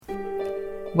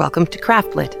Welcome to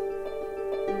Craftlit,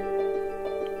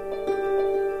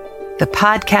 the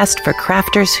podcast for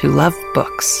crafters who love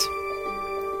books.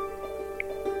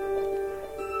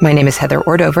 My name is Heather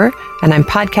Ordover, and I'm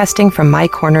podcasting from my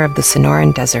corner of the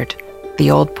Sonoran Desert,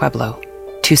 the Old Pueblo,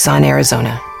 Tucson,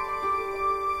 Arizona.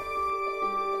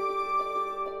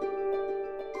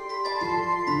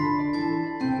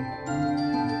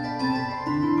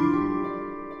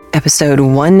 Episode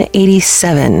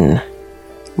 187,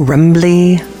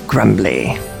 Rumbly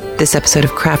Grumbly. This episode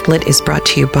of Craftlit is brought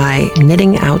to you by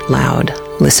Knitting Out Loud.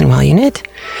 Listen while you knit.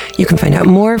 You can find out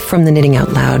more from the Knitting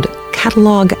Out Loud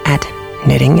catalog at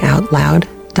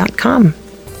knittingoutloud.com.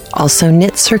 Also,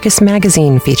 Knit Circus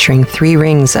magazine featuring 3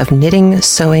 rings of knitting,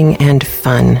 sewing, and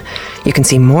fun. You can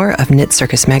see more of Knit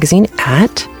Circus magazine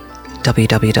at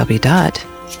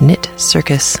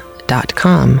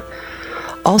www.knitcircus.com.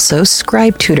 Also,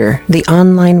 Scribe Tutor, the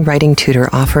online writing tutor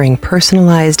offering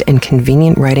personalized and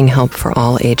convenient writing help for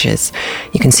all ages.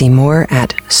 You can see more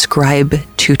at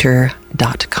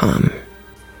scribetutor.com.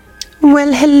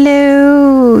 Well,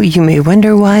 hello! You may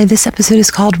wonder why this episode is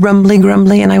called Rumbly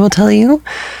Grumbly, and I will tell you,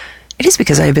 it is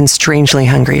because I have been strangely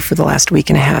hungry for the last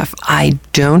week and a half. I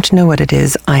don't know what it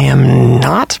is. I am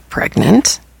not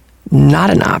pregnant. Not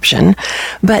an option.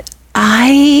 But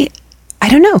I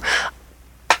don't know.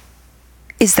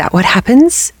 Is that what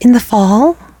happens in the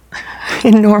fall?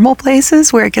 In normal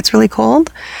places where it gets really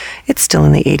cold? It's still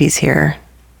in the 80s here.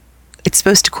 It's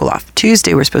supposed to cool off.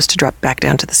 Tuesday, we're supposed to drop back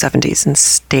down to the 70s and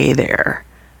stay there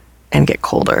and get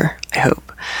colder, I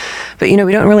hope. But, we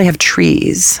don't really have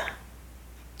trees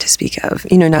to speak of.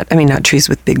 Not trees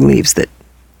with big leaves that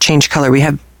change color. We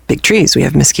have big trees. We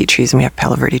have mesquite trees and we have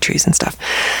Palo Verde trees and stuff.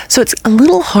 So it's a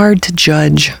little hard to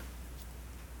judge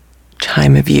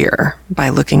time of year by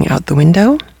looking out the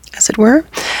window, as it were.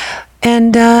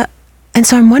 And so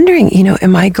I'm wondering,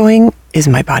 is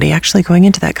my body actually going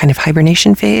into that kind of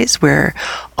hibernation phase where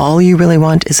all you really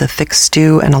want is a thick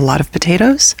stew and a lot of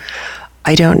potatoes?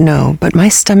 I don't know, but my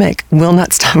stomach will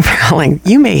not stop growling.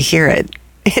 You may hear it.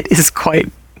 It is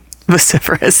quite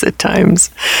vociferous at times.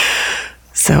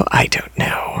 So I don't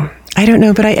know,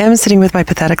 but I am sitting with my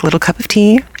pathetic little cup of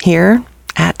tea here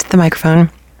at the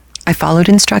microphone. I followed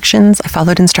instructions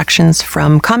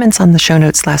from comments on the show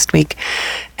notes last week,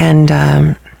 and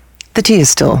the tea is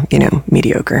still,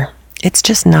 mediocre. It's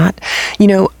just not,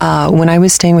 when I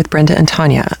was staying with Brenda and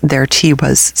Tanya, their tea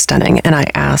was stunning, and I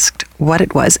asked what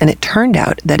it was, and it turned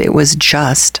out that it was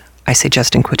just, I say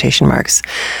just in quotation marks,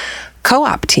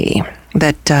 co-op tea,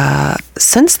 that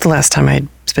since the last time I'd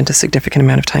spent a significant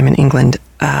amount of time in England,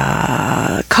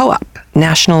 co-op,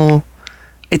 national,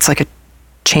 it's like a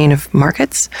chain of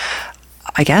markets,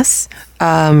 I guess.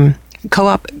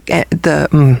 Co-op,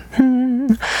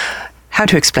 how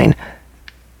to explain?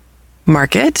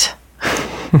 Market,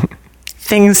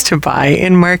 things to buy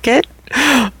in market,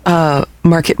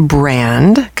 market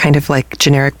brand, kind of like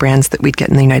generic brands that we'd get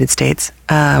in the United States,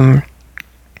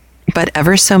 but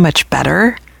ever so much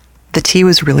better. The tea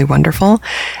was really wonderful.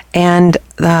 And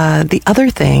the other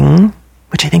thing,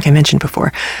 which I think I mentioned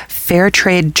before, fair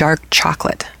trade dark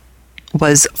chocolate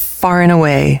was far and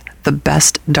away the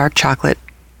best dark chocolate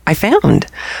I found.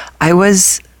 I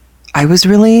was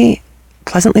really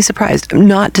pleasantly surprised.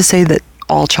 Not to say that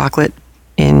all chocolate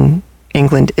in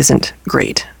England isn't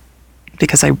great,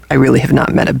 because I really have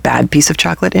not met a bad piece of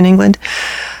chocolate in England.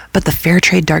 But the fair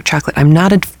trade dark chocolate, I'm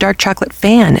not a dark chocolate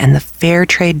fan, and the fair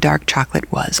trade dark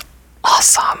chocolate was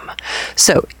awesome.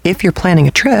 So if you're planning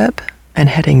a trip and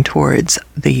heading towards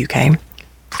the UK,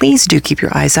 please do keep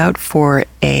your eyes out for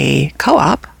a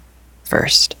co-op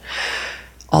first,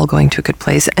 all going to a good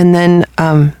place, and then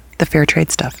the fair trade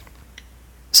stuff.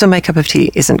 So my cup of tea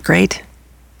isn't great,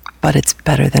 but it's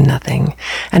better than nothing.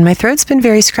 And my throat's been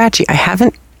very scratchy. I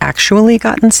haven't actually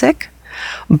gotten sick,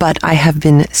 but I have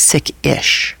been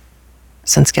sick-ish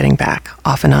since getting back,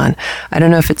 off and on. I don't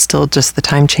know if it's still just the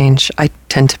time change. I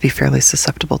tend to be fairly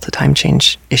susceptible to time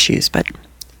change issues, but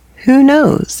who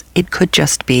knows? It could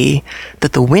just be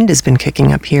that the wind has been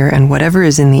kicking up here and whatever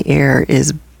is in the air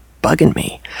is bugging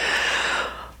me.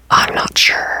 I'm not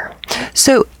sure.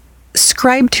 So,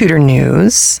 Scribe Tutor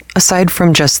news, aside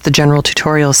from just the general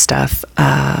tutorial stuff,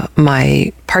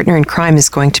 my partner in crime is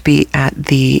going to be at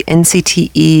the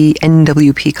NCTE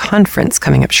NWP conference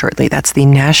coming up shortly. That's the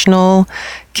National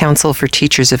Council for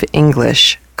Teachers of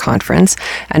English conference.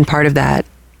 And part of that,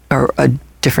 or a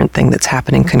different thing that's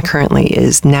happening concurrently,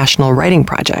 is National Writing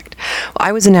Project. Well,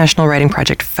 I was a National Writing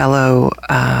Project fellow,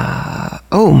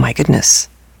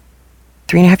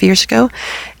 3.5 years ago.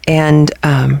 And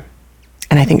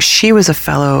I think she was a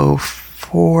fellow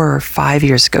 4 or 5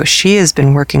 years ago. She has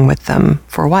been working with them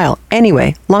for a while.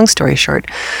 Anyway, long story short,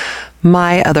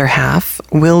 my other half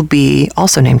will be,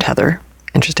 also named Heather,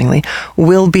 interestingly,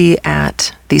 will be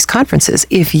at these conferences.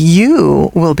 If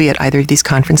you will be at either of these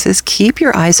conferences, keep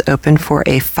your eyes open for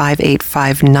a 5'8",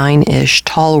 5'9"-ish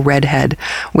tall redhead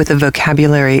with a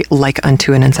vocabulary like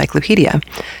unto an encyclopedia.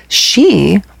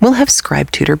 She will have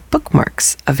Scribe Tutor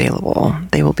bookmarks available.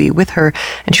 They will be with her,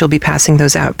 and she'll be passing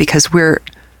those out because we're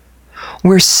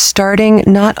starting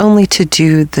not only to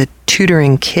do the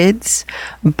tutoring kids,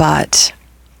 but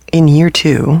in year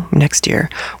 2, next year,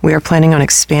 we are planning on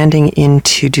expanding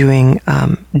into doing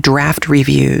draft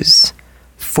reviews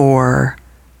for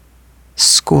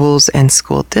schools and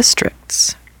school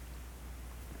districts.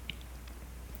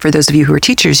 For those of you who are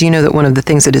teachers, you know that one of the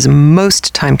things that is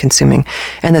most time consuming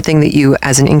and the thing that you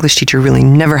as an English teacher really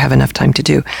never have enough time to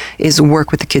do is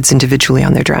work with the kids individually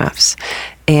on their drafts.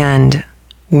 And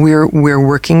we're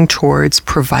working towards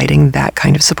providing that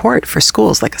kind of support for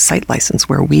schools, like a site license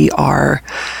where we are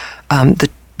the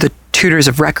tutors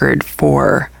of record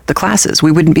for the classes. We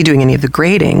wouldn't be doing any of the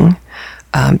grading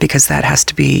because that has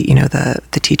to be,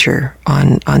 the teacher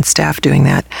on staff doing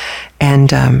that,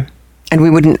 and we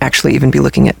wouldn't actually even be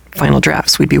looking at final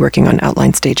drafts. We'd be working on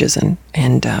outline stages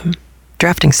and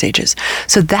drafting stages.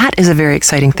 So that is a very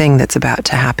exciting thing that's about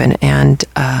to happen, and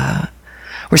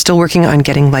we're still working on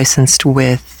getting licensed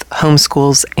with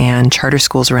homeschools and charter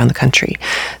schools around the country.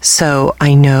 So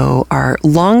I know our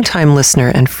longtime listener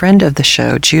and friend of the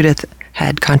show, Judith,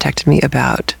 had contacted me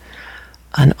about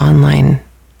an online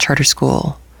charter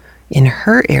school in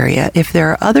her area. If there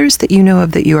are others that you know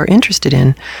of that you are interested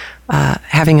in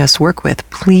having us work with,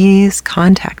 please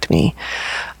contact me.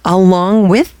 Along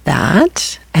with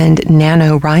that, and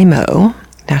NaNoWriMo,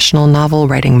 National Novel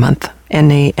Writing Month,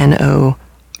 NaNoWriMo.org.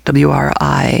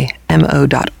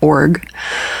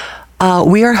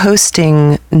 We are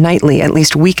hosting nightly, at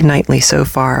least weeknightly so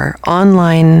far,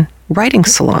 online writing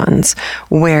salons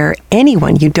where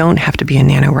anyone, you don't have to be a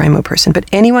NaNoWriMo person, but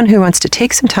anyone who wants to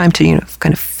take some time to,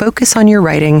 kind of focus on your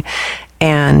writing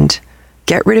and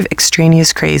get rid of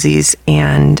extraneous crazies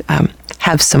and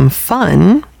have some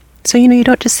fun. So, you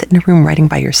don't just sit in a room writing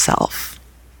by yourself,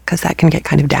 because that can get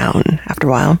kind of down after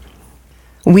a while.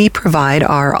 We provide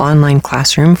our online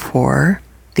classroom for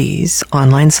these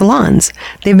online salons.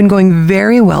 They've been going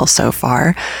very well so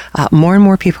far. More and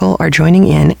more people are joining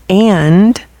in,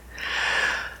 and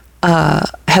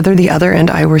Heather the Other and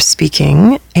I were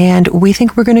speaking, and we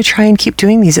think we're going to try and keep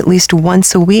doing these at least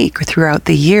once a week or throughout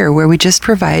the year, where we just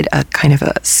provide a kind of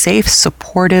a safe,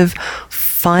 supportive,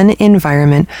 fun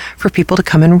environment for people to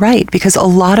come and write, because a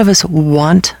lot of us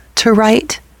want to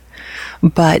write,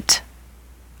 but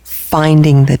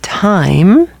finding the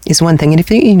time is one thing. And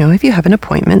if you have an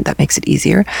appointment, that makes it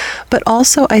easier. But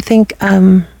also, I think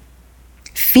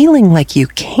feeling like you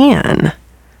can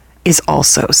is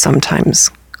also sometimes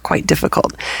quite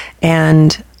difficult.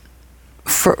 And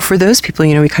for those people,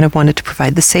 we kind of wanted to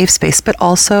provide the safe space, but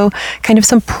also kind of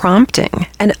some prompting.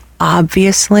 And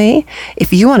obviously,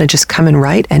 if you want to just come and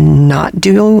write and not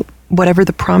do whatever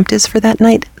the prompt is for that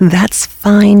night, that's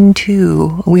fine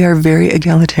too. We are very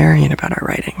egalitarian about our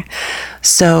writing.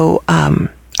 So I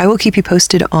will keep you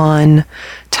posted on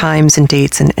times and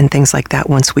dates and things like that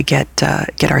once we get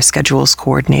our schedules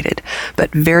coordinated.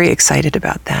 But very excited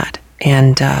about that.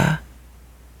 And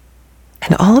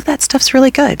all of that stuff's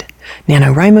really good.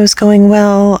 NaNoWriMo's going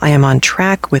well. I am on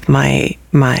track with my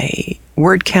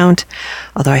word count,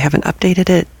 although I haven't updated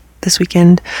it this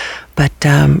weekend, but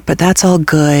that's all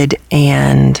good,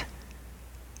 and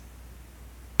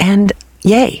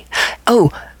yay.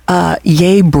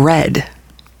 Yay bread.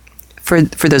 For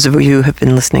those of you who have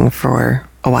been listening for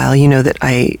a while, you know that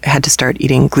I had to start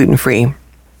eating gluten-free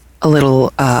a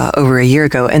little over a year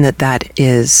ago, and that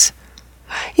is,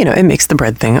 it makes the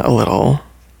bread thing a little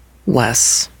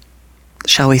less,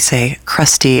 shall we say,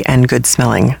 crusty and good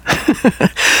smelling.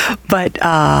 But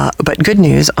good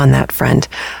news on that front.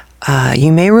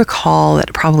 You may recall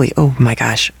that probably,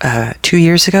 2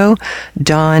 years ago,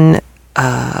 Dawn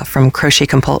from Crochet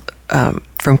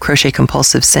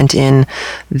Compulsive sent in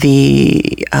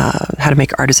the How to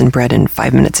Make Artisan Bread in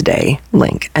 5 Minutes a Day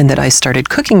link, and that I started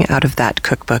cooking out of that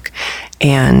cookbook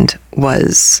and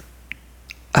was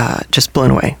just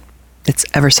blown away. It's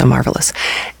ever so marvelous.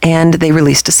 And they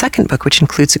released a second book, which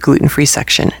includes a gluten-free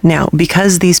section. Now,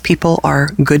 because these people are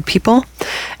good people,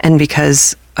 and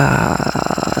because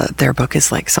their book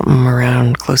is like something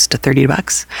around close to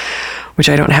 $30, which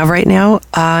I don't have right now,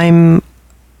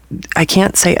 I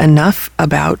can't say enough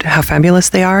about how fabulous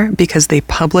they are, because they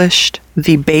published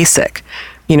the basic,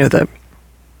 the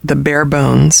bare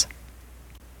bones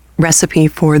recipe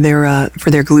for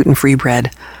their gluten-free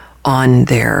bread on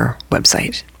their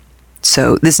website.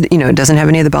 So this, it doesn't have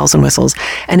any of the bells and whistles,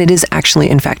 and it is actually,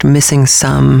 in fact, missing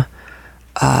some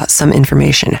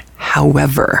information.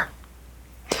 However,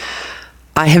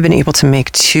 I have been able to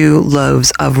make 2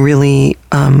 loaves of really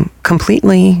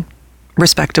completely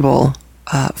respectable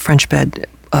French bread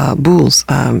boules.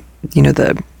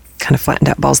 The kind of flattened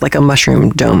out balls like a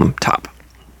mushroom dome top.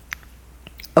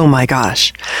 Oh my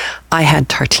gosh. I had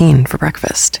tartine for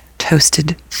breakfast.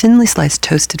 Thinly sliced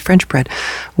toasted French bread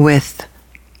with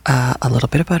a little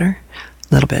bit of butter,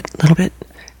 little bit,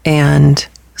 and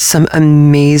some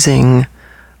amazing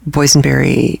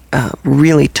boysenberry,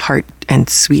 really tart and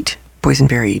sweet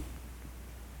boysenberry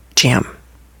jam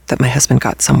that my husband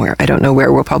got somewhere. I don't know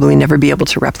where. We'll probably never be able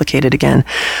to replicate it again.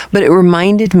 But it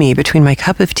reminded me, between my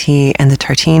cup of tea and the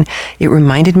tartine, it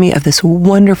reminded me of this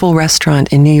wonderful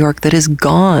restaurant in New York that is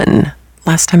gone.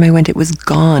 Last time I went, it was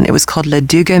gone. It was called Le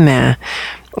Deux Gamins.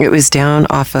 It was down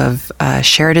off of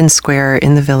Sheridan Square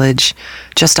in the Village,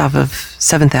 just off of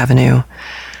 7th Avenue.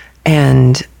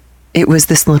 And it was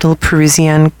this little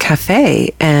Parisian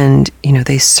cafe. And,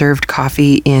 they served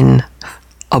coffee in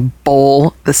a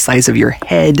bowl the size of your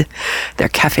head. Their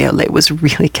cafe au lait was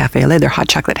really cafe au lait. Their hot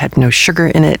chocolate had no sugar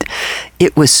in it.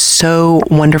 It was so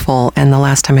wonderful. And the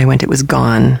last time I went, it was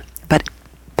gone.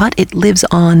 But it lives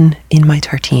on in my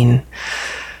tartine.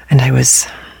 And I was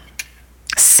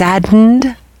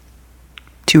saddened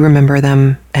to remember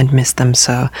them and miss them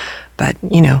so. But,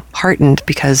 heartened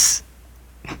because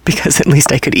at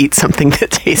least I could eat something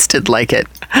that tasted like it.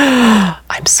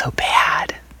 I'm so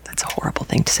bad. That's a horrible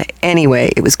thing to say.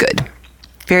 Anyway, it was good.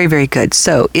 Very, very good.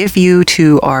 So if you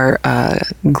too are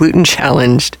gluten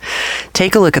challenged,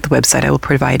 take a look at the website. I will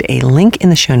provide a link in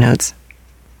the show notes.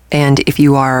 And if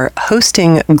you are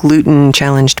hosting gluten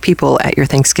challenged people at your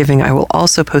Thanksgiving, I will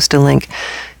also post a link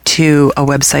to a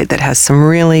website that has some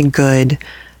really good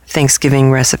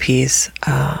Thanksgiving recipes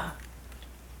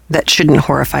that shouldn't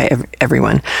horrify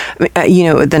everyone.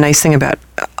 The nice thing about,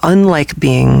 unlike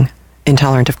being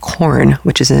intolerant of corn,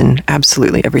 which is in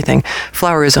absolutely everything,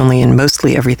 flour is only in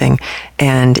mostly everything,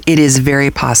 and it is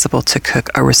very possible to cook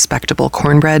a respectable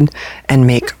cornbread and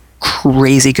make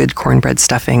crazy good cornbread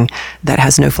stuffing that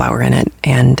has no flour in it.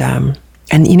 And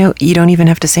you don't even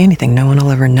have to say anything. No one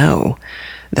will ever know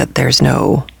that there's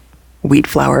no wheat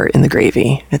flour in the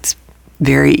gravy. It's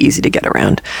very easy to get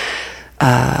around.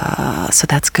 So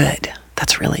that's good.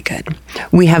 That's really good.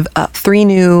 We have 3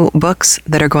 new books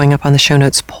that are going up on the show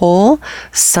notes poll.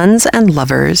 Sons and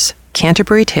Lovers,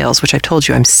 Canterbury Tales, which I told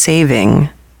you I'm saving,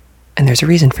 and there's a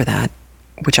reason for that,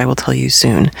 which I will tell you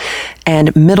soon.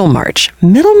 And Middlemarch.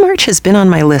 Middlemarch has been on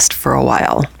my list for a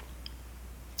while.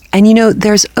 And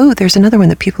there's another one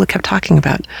that people have kept talking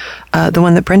about, the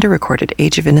one that Brenda recorded,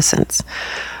 Age of Innocence.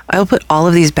 I'll put all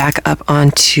of these back up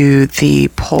onto the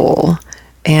poll,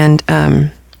 and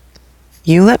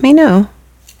you let me know.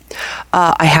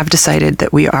 I have decided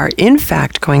that we are, in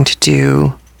fact, going to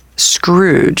do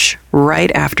Scrooge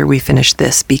right after we finish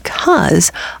this,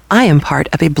 because I am part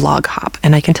of a blog hop,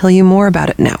 and I can tell you more about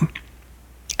it now.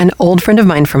 An old friend of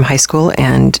mine from high school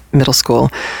and middle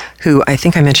school, who I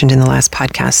think I mentioned in the last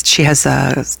podcast, she has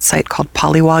a site called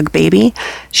Polywog Baby.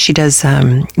 She does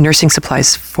nursing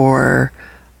supplies for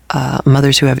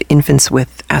mothers who have infants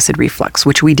with acid reflux,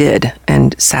 which we did.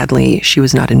 And sadly, she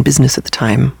was not in business at the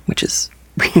time, which is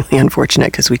really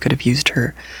unfortunate because we could have used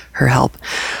her help.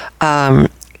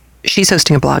 She's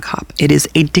hosting a blog hop. It is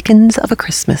a Dickens of a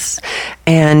Christmas.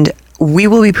 And we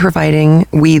will be providing,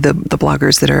 the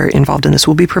bloggers that are involved in this,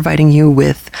 will be providing you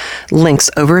with links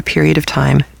over a period of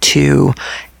time to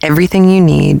everything you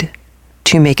need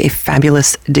to make a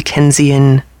fabulous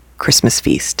Dickensian Christmas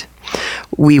feast.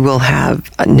 We will have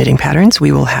knitting patterns.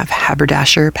 We will have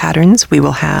haberdasher patterns. We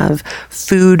will have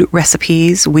food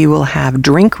recipes. We will have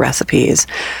drink recipes.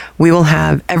 We will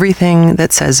have everything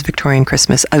that says Victorian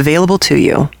Christmas available to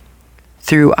you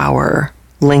through our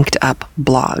linked up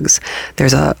blogs.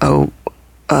 There's a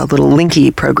little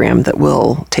linky program that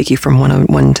will take you from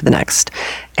one to the next,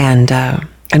 and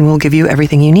we'll give you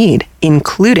everything you need,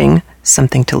 including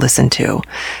something to listen to,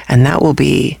 and that will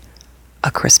be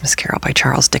A Christmas Carol by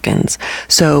Charles Dickens.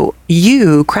 So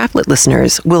you, Craftlit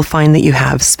listeners, will find that you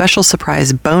have special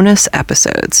surprise bonus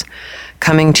episodes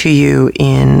coming to you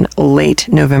in late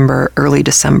November, early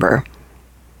December.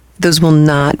 Those will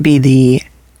not be the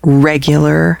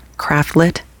regular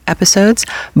Craftlit episodes,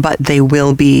 but they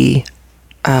will be,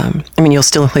 you'll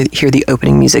still hear the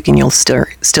opening music and you'll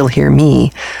still hear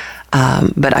me,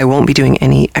 but I won't be doing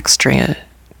any extra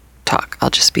talk.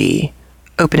 I'll just be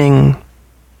opening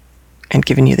and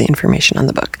given you the information on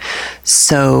the book.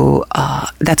 So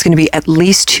that's going to be at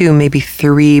least 2, maybe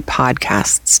 3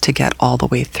 podcasts to get all the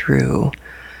way through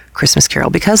Christmas Carol,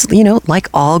 because, like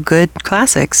all good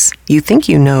classics, you think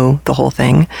you know the whole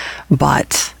thing,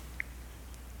 but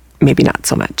maybe not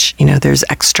so much. There's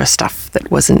extra stuff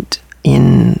that wasn't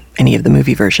in any of the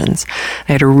movie versions.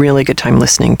 I had a really good time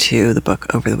listening to the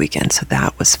book over the weekend, so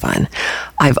that was fun.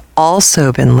 I've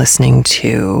also been listening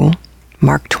to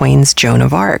Mark Twain's Joan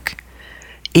of Arc.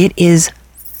 It is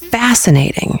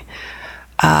fascinating.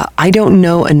 I don't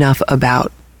know enough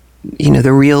about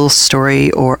the real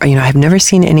story, or I've never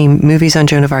seen any movies on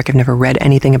Joan of Arc. I've never read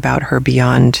anything about her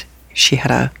beyond she had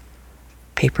a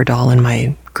paper doll in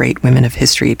my Great Women of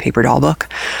History paper doll book.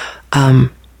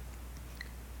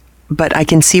 But I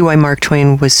can see why Mark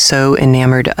Twain was so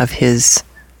enamored of his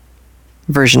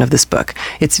version of this book.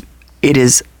 It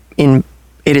is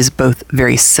both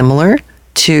very similar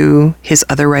to his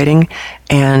other writing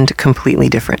and completely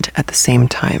different at the same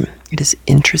time. It is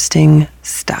interesting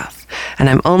stuff. And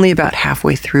I'm only about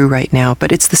halfway through right now,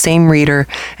 but it's the same reader,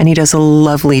 and he does a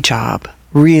lovely job,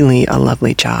 really a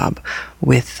lovely job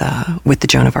with the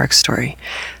Joan of Arc story.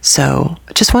 So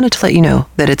I just wanted to let you know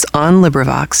that it's on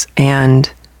LibriVox, and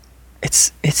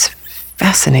it's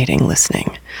fascinating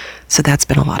listening. So that's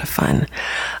been a lot of fun.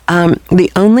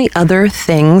 The only other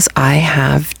things I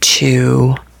have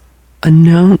to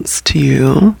announce to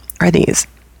you are these.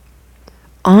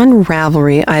 On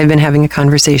Ravelry, I've been having a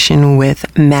conversation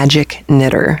with Magic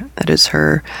Knitter. That is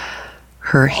her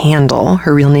handle.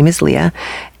 Her real name is Leah.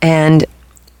 And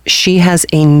she has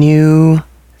a new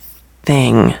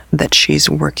thing that she's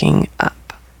working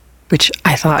up, which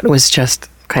I thought was just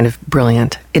kind of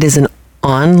brilliant. It is an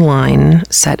online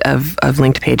set of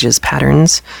linked pages,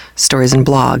 patterns, stories, and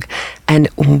blog. And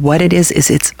what it is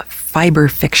it's fiber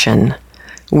fiction,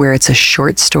 where it's a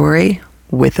short story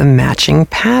with a matching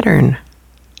pattern.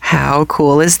 How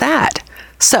cool is that?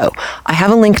 So I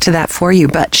have a link to that for you,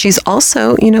 but she's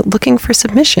also, looking for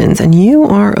submissions, and you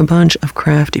are a bunch of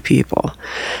crafty people.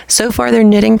 So far, they're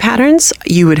knitting patterns.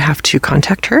 You would have to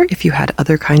contact her if you had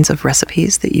other kinds of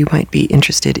recipes that you might be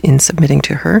interested in submitting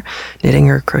to her, knitting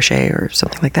or crochet or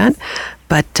something like that.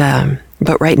 But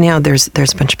right now, there's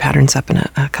a bunch of patterns up and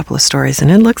a couple of stories, and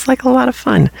it looks like a lot of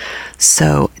fun.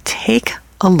 So take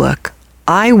a look.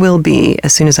 I will be,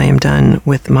 as soon as I am done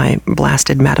with my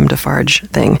blasted Madame Defarge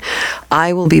thing,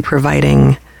 I will be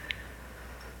providing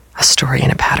a story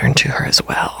and a pattern to her as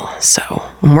well. So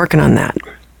I'm working on that.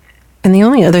 And the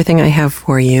only other thing I have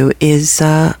for you is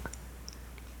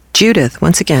Judith,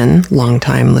 once again,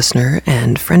 longtime listener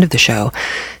and friend of the show.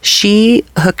 She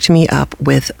hooked me up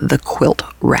with the Quilt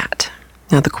Rat.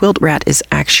 Now, the Quilt Rat is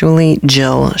actually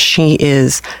Jill. She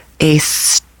is a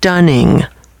stunning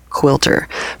quilter,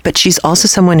 but she's also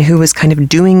someone who was kind of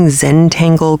doing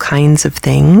Zentangle kinds of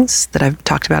things that I've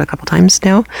talked about a couple times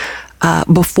now,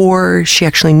 before she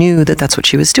actually knew that that's what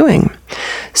she was doing.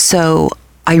 So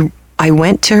I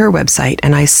went to her website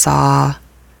and I saw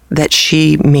that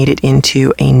she made it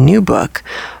into a new book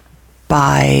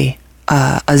by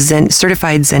a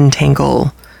certified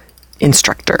Zentangle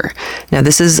instructor. Now,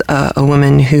 this is a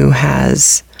woman who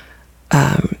has,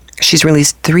 she's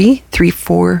released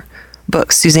 4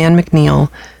 books. Suzanne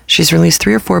McNeil, she's released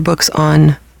 3 or 4 books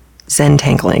on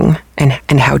Zentangling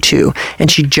and how to. And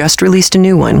she just released a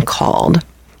new one called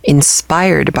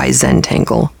Inspired by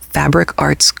Zentangle, Fabric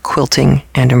Arts, Quilting,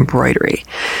 and Embroidery.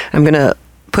 I'm going to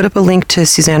put up a link to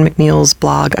Suzanne McNeil's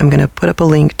blog. I'm going to put up a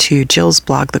link to Jill's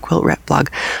blog, the Quilt Rat blog.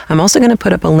 I'm also going to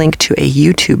put up a link to a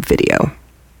YouTube video.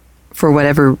 For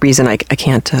whatever reason, I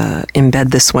can't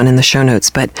embed this one in the show notes,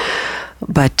 but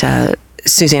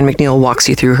Suzanne McNeil walks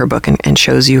you through her book and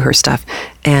shows you her stuff,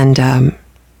 and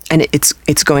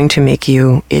it's going to make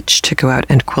you itch to go out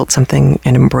and quilt something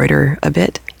and embroider a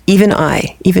bit. Even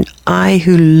I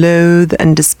who loathe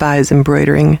and despise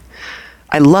embroidering.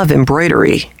 I love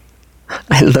embroidery.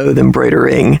 I loathe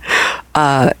embroidering.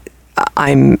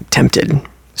 I'm tempted,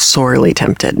 sorely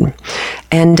tempted,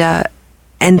 and the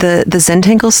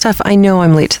Zentangle stuff. I know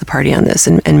I'm late to the party on this,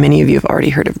 and many of you have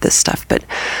already heard of this stuff, but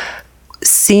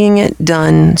seeing it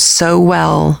done so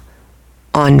well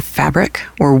on fabric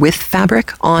or with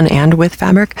fabric, on and with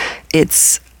fabric,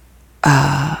 it's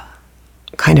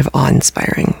kind of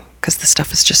awe-inspiring because the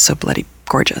stuff is just so bloody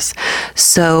gorgeous.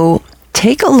 So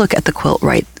take a look at the Quilt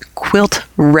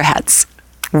Rat's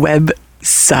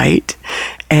website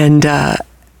and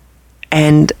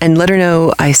let her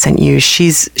know I sent you.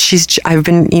 I've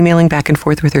been emailing back and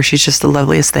forth with her. She's just the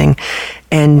loveliest thing.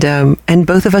 And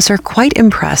both of us are quite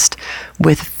impressed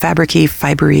with fabricy,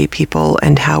 fibery people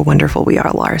and how wonderful we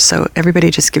all are. So everybody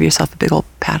just give yourself a big old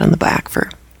pat on the back for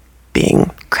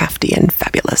being crafty and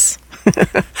fabulous.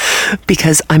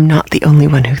 Because I'm not the only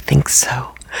one who thinks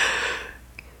so.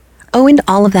 Oh, and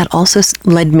all of that also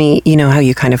led me, you know how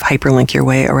you kind of hyperlink your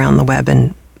way around the web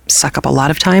and suck up a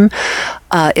lot of time?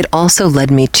 It also led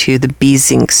me to the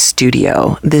Beezink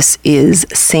Studio. This is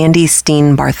Sandy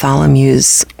Steen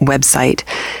Bartholomew's website,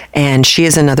 and she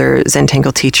is another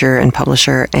Zentangle teacher and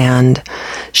publisher, and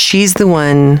she's the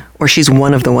one, or she's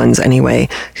one of the ones anyway,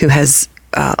 who has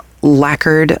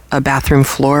lacquered a bathroom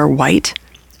floor white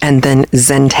and then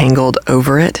Zentangled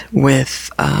over it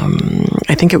with,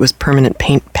 I think it was permanent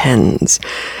paint pens,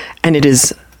 and it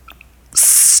is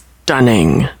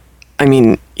stunning. I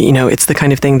mean, you know, it's the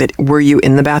kind of thing that were you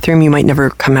in the bathroom, you might never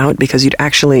come out, because you'd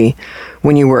actually,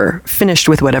 when you were finished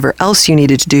with whatever else you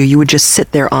needed to do, you would just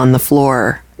sit there on the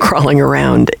floor, crawling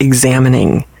around,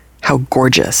 examining how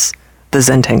gorgeous the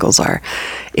Zentangles are.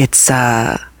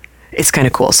 It's kind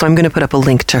of cool. So I'm going to put up a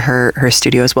link to her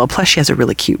studio as well. Plus, she has a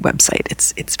really cute website.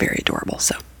 It's very adorable.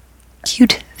 So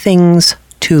cute things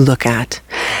to look at.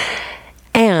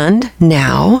 And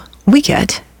now we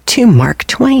get to Mark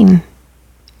Twain.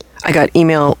 I got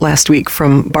email last week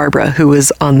from Barbara, who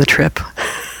was on the trip,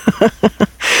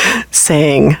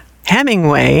 saying,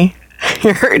 Hemingway,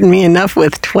 you're hurting me enough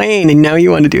with Twain, and now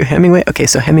you want to do Hemingway? Okay,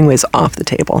 so Hemingway's off the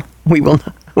table. We won't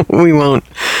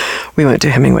do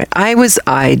Hemingway.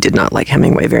 I did not like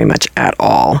Hemingway very much at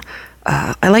all.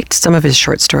 I liked some of his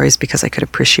short stories because I could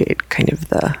appreciate kind of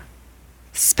the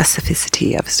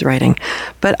specificity of his writing.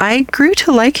 But I grew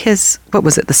to like his, what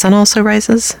was it, The Sun Also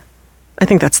Rises? I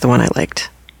think that's the one I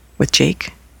liked. With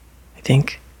Jake, I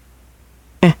think.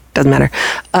 Doesn't matter.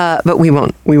 But we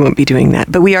won't be doing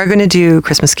that. But we are going to do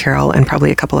Christmas Carol and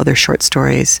probably a couple other short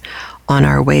stories on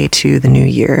our way to the new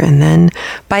year. And then,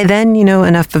 by then, you know,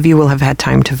 enough of you will have had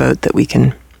time to vote that we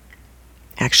can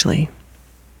actually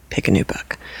pick a new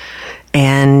book.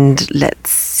 And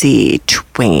let's see,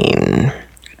 Twain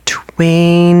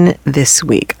this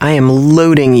week. I am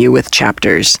loading you with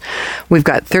chapters. We've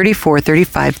got 34,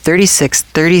 35, 36,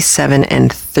 37,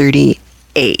 and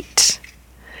 38.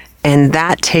 And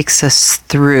that takes us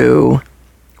through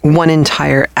one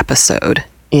entire episode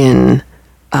in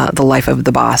the life of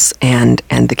the boss and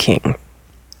the king.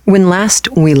 When last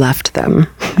we left them,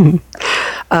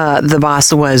 the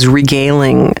boss was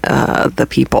regaling the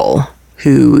people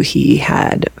who he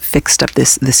had fixed up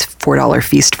this $4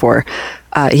 feast for.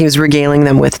 He was regaling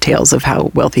them with tales of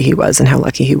how wealthy he was and how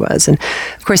lucky he was. And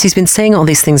of course, he's been saying all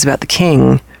these things about the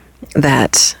king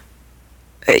that,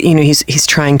 you know, he's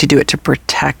trying to do it to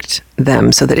protect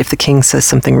them so that if the king says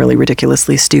something really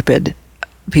ridiculously stupid,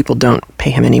 people don't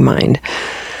pay him any mind.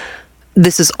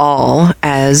 This is all,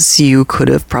 as you could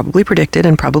have probably predicted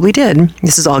and probably did,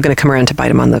 this is all going to come around to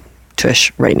bite him on the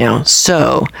tush right now.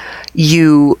 So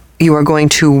you are going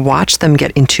to watch them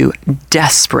get into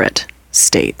desperate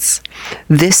states.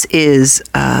 This is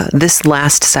this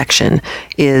last section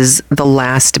is the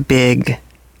last big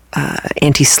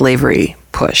anti-slavery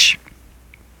push.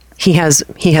 He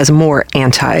has more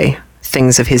anti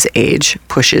things of his age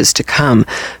pushes to come,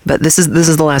 but this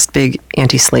is the last big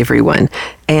anti-slavery one.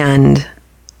 And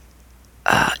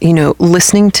you know,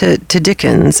 listening to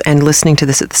Dickens and listening to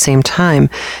this at the same time,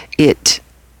 it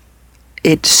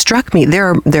struck me.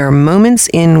 There are moments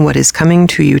in what is coming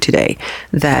to you today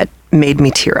that made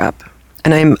me tear up,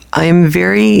 and I'm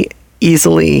very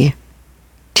easily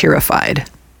terrified.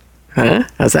 Huh?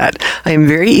 How's that? I am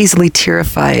very easily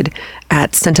terrified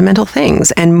at sentimental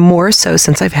things, and more so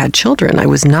since I've had children. I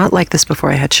was not like this before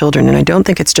I had children, and I don't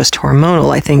think it's just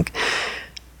hormonal. I think,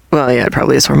 well, yeah, it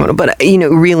probably is hormonal, but you know,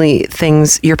 really,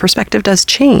 your perspective does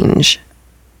change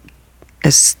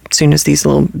as soon as these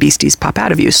little beasties pop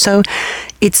out of you. So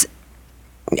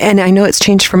and I know it's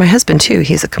changed for my husband too.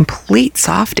 He's a complete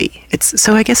softie.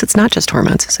 So I guess it's not just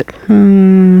hormones, is it?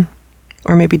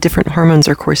 Or maybe different hormones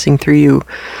are coursing through you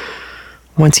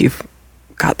once you've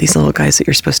got these little guys that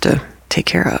you're supposed to take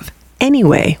care of.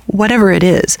 Anyway, whatever it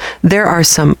is, there are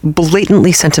some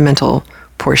blatantly sentimental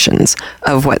portions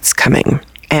of what's coming,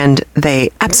 and they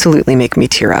absolutely make me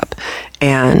tear up.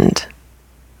 And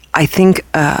I think,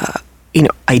 you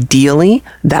know, ideally,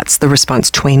 that's the response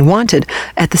Twain wanted.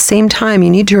 At the same time, you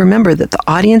need to remember that the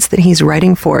audience that he's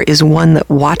writing for is one that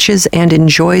watches and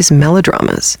enjoys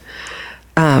melodramas.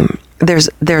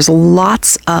 There's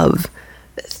lots of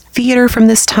theater from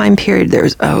this time period.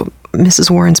 There's Mrs.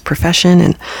 Warren's Profession,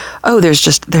 and there's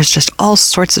just all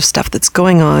sorts of stuff that's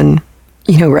going on,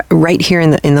 you know, right here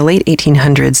in the late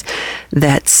 1800s.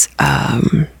 That's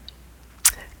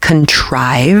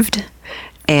contrived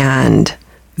and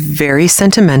very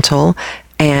sentimental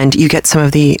And you get some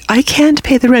of the, I can't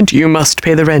pay the rent, you must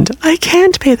pay the rent. I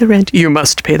can't pay the rent, you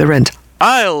must pay the rent.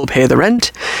 I'll pay the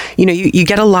rent. You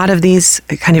get a lot of these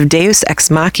kind of deus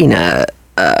ex machina,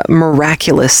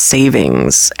 miraculous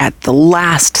savings at the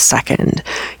last second,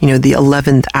 the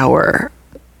 11th hour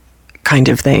kind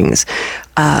of things.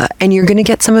 And you're going to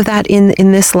get some of that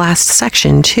in this last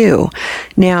section too.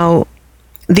 Now,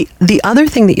 the other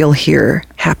thing that you'll hear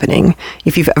happening,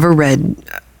 if you've ever read,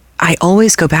 I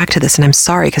always go back to this, and I'm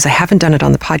sorry because I haven't done it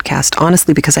on the podcast,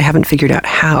 honestly, because I haven't figured out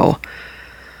how.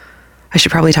 I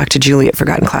should probably talk to Julie at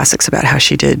Forgotten Classics about how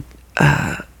she did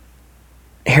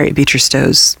Harriet Beecher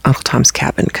Stowe's Uncle Tom's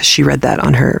Cabin, because she read that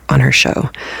on her show.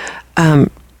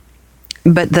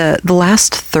 But the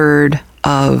last third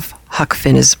of Huck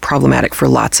Finn is problematic for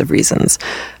lots of reasons.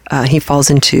 He falls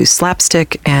into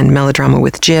slapstick and melodrama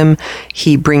with Jim.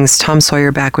 He brings Tom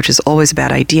Sawyer back, which is always a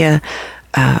bad idea.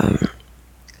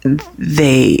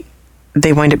 They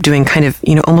wind up doing kind of,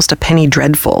 almost a Penny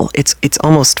Dreadful. It's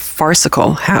almost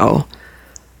farcical how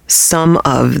some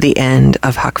of the end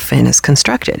of Huck Finn is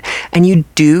constructed. And you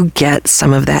do get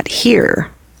some of that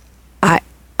here.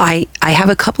 I have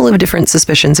a couple of different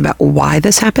suspicions about why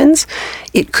this happens.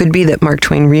 It could be that Mark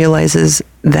Twain realizes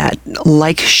that,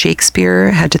 like Shakespeare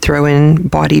had to throw in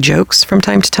bawdy jokes from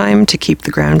time to time to keep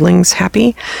the groundlings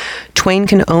happy, Twain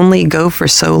can only go for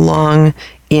so long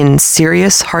in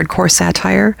serious, hardcore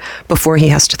satire before he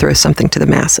has to throw something to the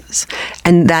masses.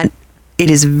 And that it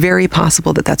is very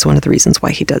possible that that's one of the reasons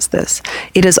why he does this.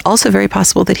 It is also very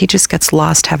possible that he just gets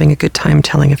lost having a good time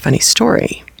telling a funny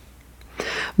story.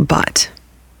 But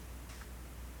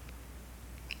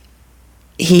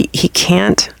he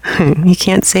can't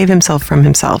save himself from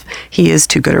himself. He is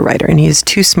too good a writer, and he is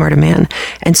too smart a man.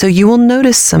 And so you will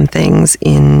notice some things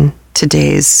in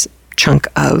today's chunk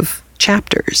of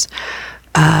chapters.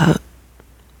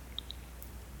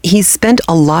 He's spent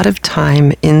a lot of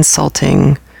time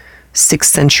insulting 6th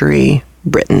century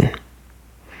Britain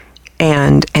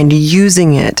and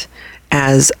using it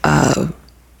as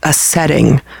a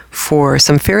setting for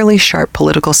some fairly sharp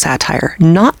political satire,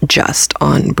 not just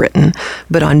on Britain,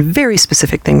 but on very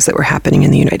specific things that were happening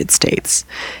in the United States.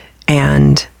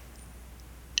 And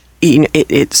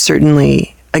it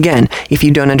certainly, again, if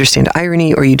you don't understand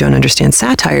irony or you don't understand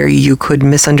satire, you could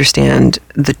misunderstand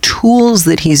the tools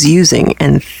that he's using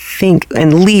and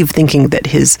leave thinking that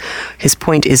his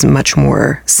point is much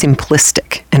more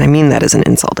simplistic. And I mean that as an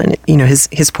insult. And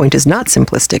his point is not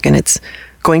simplistic, and it's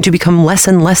going to become less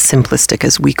and less simplistic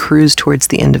as we cruise towards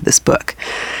the end of this book.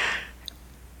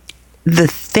 The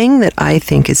thing that I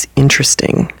think is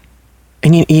interesting,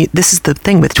 and this is the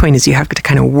thing with Twain, is you have to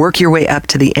kind of work your way up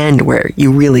to the end where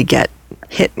you really get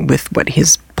hit with what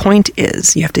his point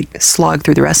is. You have to slog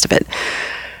through the rest of it.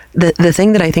 The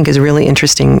thing that I think is really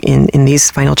interesting in these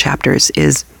final chapters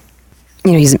is,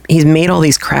 he's made all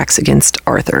these cracks against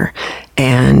Arthur,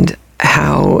 and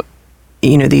how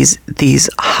these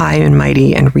high and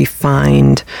mighty and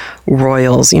refined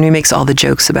royals, he makes all the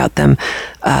jokes about them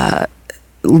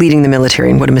leading the military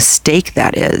and what a mistake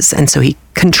that is. And so he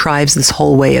contrives this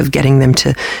whole way of getting them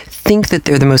to think that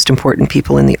they're the most important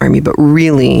people in the army, but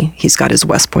really he's got his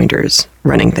West Pointers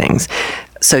running things.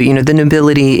 So, the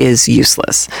nobility is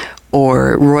useless,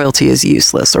 or royalty is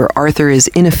useless, or Arthur is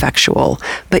ineffectual.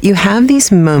 But you have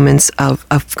these moments of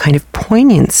kind of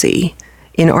poignancy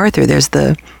in Arthur. There's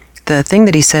the thing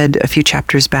that he said quite a few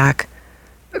chapters back,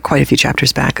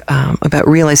 about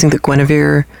realizing that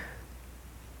Guinevere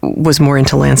was more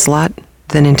into Lancelot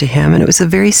than into him. And it was a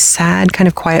very sad kind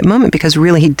of quiet moment, because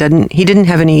really he didn't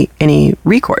have any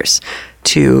recourse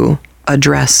to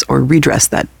address or redress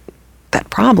that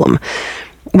problem.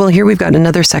 Well, here we've got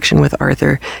another section with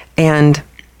Arthur, and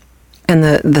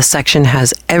the section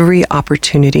has every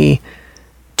opportunity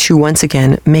to once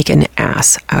again make an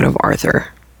ass out of Arthur.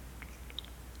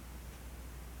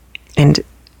 And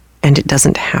it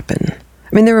doesn't happen.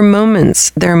 I mean, there are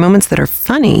moments that are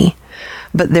funny,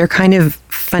 but they're kind of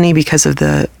funny because of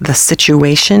the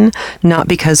situation, not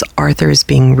because Arthur is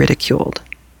being ridiculed.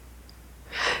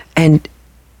 And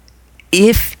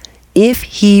if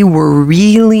he were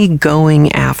really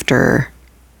going after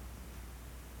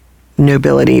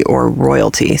nobility or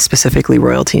royalty, specifically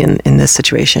royalty in this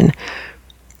situation,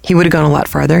 he would have gone a lot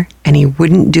farther, and he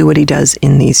wouldn't do what he does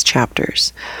in these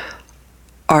chapters.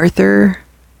 Arthur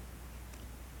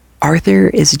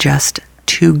is just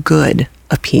too good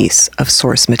a piece of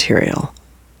source material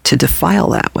to defile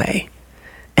that way.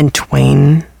 And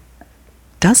Twain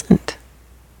doesn't.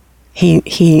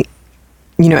 He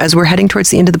as we're heading towards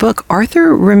the end of the book,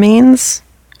 Arthur remains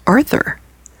Arthur.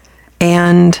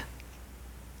 And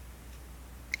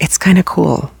it's kind of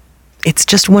cool. It's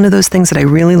just one of those things that I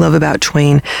really love about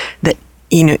Twain, that,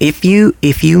 if you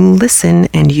listen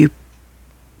and you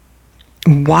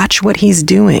watch what he's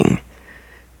doing,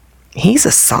 he's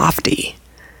a softie.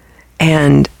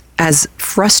 And as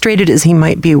frustrated as he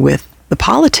might be with the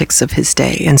politics of his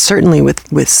day, and certainly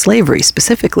with slavery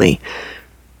specifically,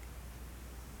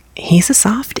 he's a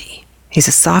softie. He's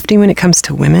a softie when it comes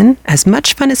to women. As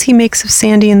much fun as he makes of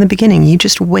Sandy in the beginning, you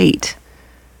just wait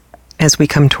as we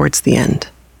come towards the end.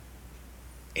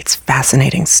 It's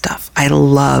fascinating stuff. I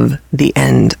love the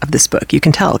end of this book. You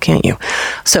can tell, can't you?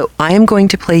 So I am going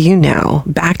to play you now,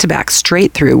 back to back,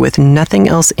 straight through, with nothing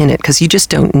else in it, because you just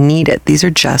don't need it. These are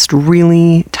just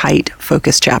really tight,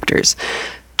 focused chapters.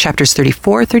 Chapters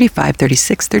 34, 35,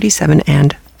 36, 37,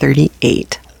 and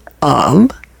 38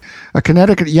 of A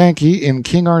Connecticut Yankee in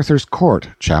King Arthur's Court,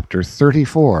 Chapter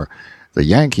 34, The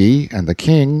Yankee and the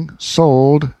King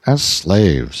Sold as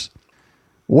Slaves.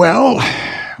 Well,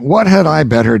 what had I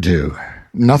better do?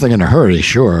 Nothing in a hurry,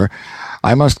 sure.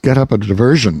 I must get up a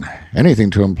diversion,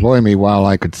 anything to employ me while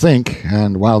I could think,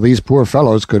 and while these poor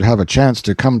fellows could have a chance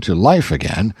to come to life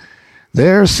again.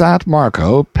 There sat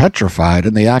Marco, petrified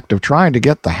in the act of trying to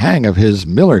get the hang of his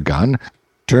miller gun,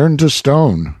 turned to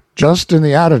stone, just in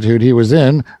the attitude he was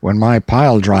in when my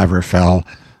pile-driver fell,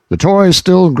 the toy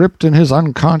still gripped in his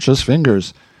unconscious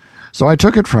fingers. So I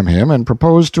took it from him and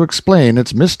proposed to explain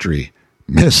its mystery.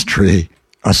 Mystery!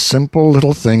 A simple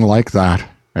little thing like that,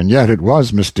 and yet it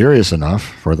was mysterious enough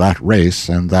for that race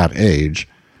and that age.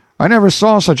 I never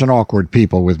saw such an awkward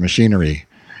people with machinery.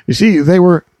 You see, they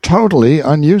were totally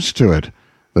unused to it.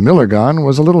 The miller gun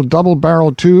was a little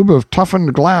double-barreled tube of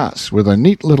toughened glass with a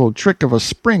neat little trick of a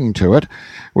spring to it,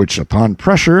 which upon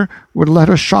pressure would let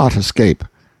a shot escape.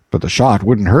 But the shot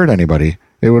wouldn't hurt anybody.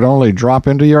 It would only drop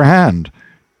into your hand.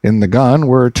 In the gun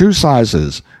were two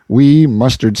sizes, wee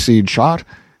mustard-seed shot,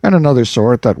 and another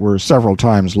sort that were several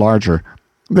times larger.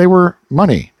 They were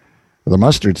money. The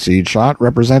mustard-seed shot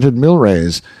represented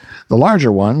millrays, the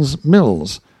larger ones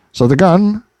mills. So the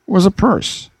gun was a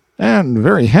purse, and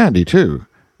very handy, too.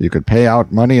 You could pay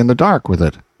out money in the dark with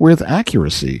it, with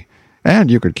accuracy,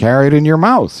 and you could carry it in your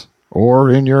mouth,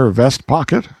 or in your vest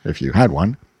pocket, if you had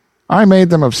one. I made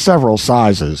them of several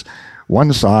sizes,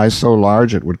 one size so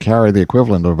large it would carry the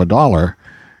equivalent of $1.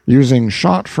 Using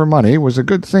shot for money was a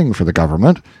good thing for the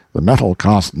government. The metal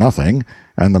cost nothing,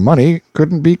 and the money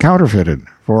couldn't be counterfeited,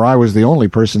 for I was the only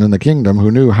person in the kingdom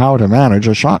who knew how to manage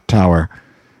a shot tower.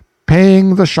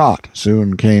 Paying the shot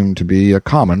soon came to be a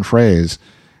common phrase.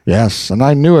 Yes, and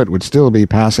I knew it would still be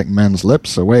passing men's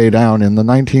lips away down in the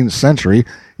 19th century,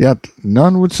 yet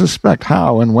none would suspect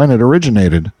how and when it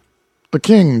originated. The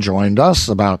king joined us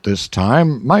about this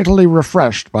time, mightily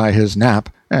refreshed by his nap,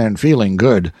 and feeling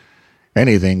good.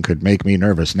 Anything could make me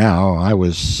nervous now. I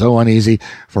was so uneasy,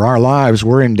 for our lives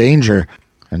were in danger,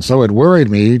 and so it worried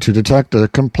me to detect a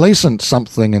complacent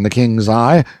something in the king's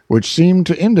eye, which seemed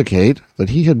to indicate that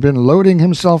he had been loading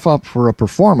himself up for a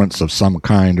performance of some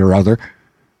kind or other.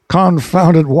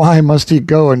 Confound it, why must he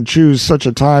go and choose such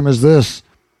a time as this?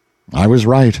 I was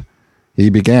right. He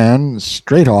began,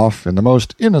 straight off, in the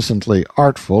most innocently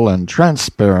artful and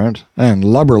transparent and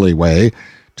lubberly way,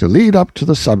 to lead up to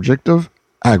the subject of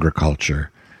agriculture.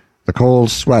 The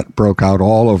cold sweat broke out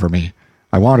all over me.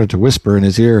 I wanted to whisper in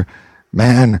his ear,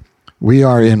 "Man, we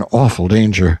are in awful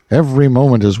danger. Every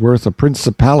moment is worth a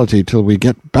principality till we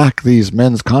get back these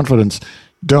men's confidence.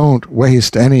 Don't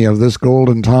waste any of this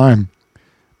golden time."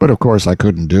 But of course I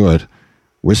couldn't do it.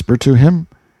 Whisper to him?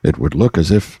 It would look as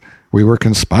if we were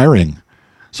conspiring.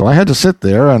 So I had to sit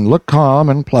there and look calm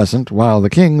and pleasant while the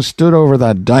king stood over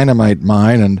that dynamite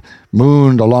mine and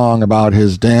mooned along about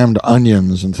his damned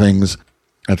onions and things.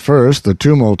 At first, the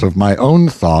tumult of my own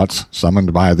thoughts,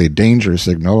 summoned by the danger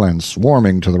signal and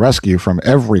swarming to the rescue from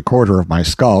every quarter of my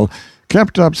skull,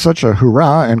 kept up such a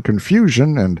hurrah and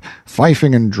confusion and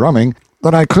fifing and drumming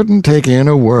that I couldn't take in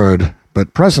a word.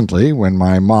 But presently, when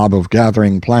my mob of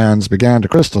gathering plans began to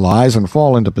crystallize and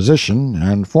fall into position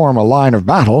and form a line of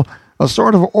battle, a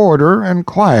sort of order and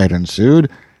quiet ensued,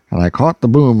 and I caught the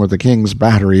boom of the king's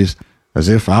batteries, as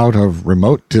if out of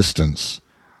remote distance.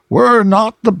 "Were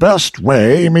not the best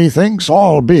way, methinks,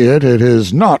 albeit it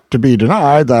is not to be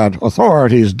denied that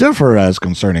authorities differ as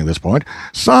concerning this point,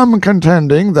 some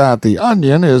contending that the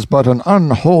onion is but an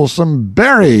unwholesome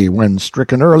berry when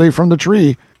stricken early from the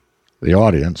tree." The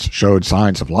audience showed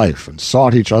signs of life and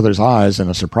sought each other's eyes in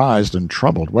a surprised and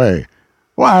troubled way.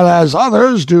 "While as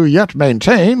others do yet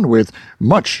maintain, with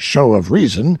much show of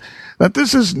reason, that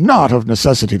this is not of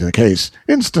necessity the case,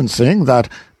 instancing that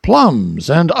plums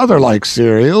and other like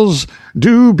cereals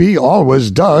do be always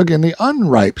dug in the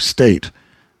unripe state.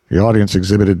 The audience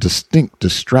exhibited distinct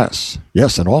distress,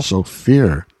 yes, and also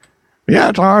fear.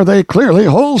 Yet are they clearly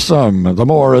wholesome, the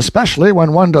more especially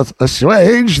when one doth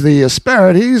assuage the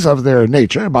asperities of their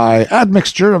nature by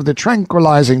admixture of the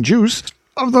tranquilizing juice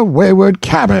of the wayward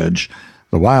cabbage.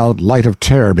 The wild light of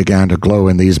terror began to glow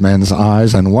in these men's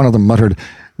eyes, and one of them muttered,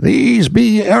 "These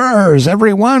be errors,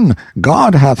 every one.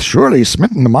 God hath surely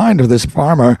smitten the mind of this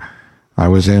farmer." I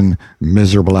was in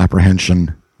miserable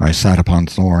apprehension. I sat upon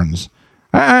thorns.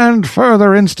 And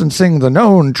further instancing the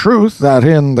known truth that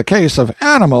in the case of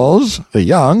animals, the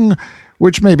young,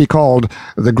 which may be called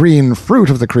the green fruit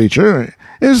of the creature,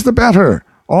 is the better,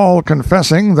 all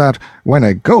confessing that when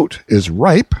a goat is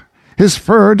ripe, his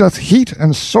fur doth heat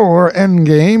and sore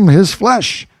engame his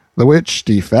flesh, the which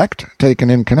defect, taken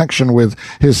in connection with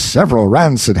his several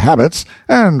rancid habits,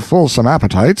 and fulsome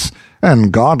appetites,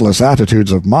 and godless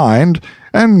attitudes of mind,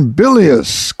 and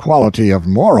bilious quality of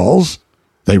morals,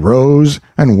 they rose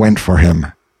and went for him,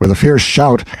 with a fierce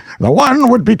shout, "The one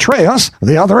would betray us,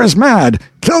 the other is mad!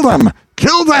 Kill them!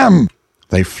 Kill them!"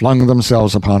 They flung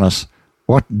themselves upon us.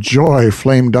 What joy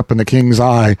flamed up in the king's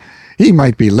eye! He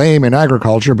might be lame in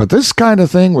agriculture, but this kind of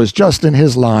thing was just in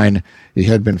his line. He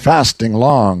had been fasting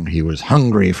long. He was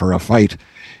hungry for a fight.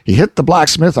 He hit the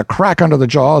blacksmith a crack under the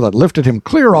jaw that lifted him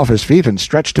clear off his feet and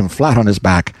stretched him flat on his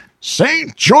back.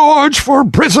 "St. George for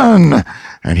Britain!"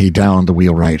 And he downed the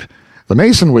wheelwright. The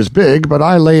mason was big, but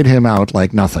I laid him out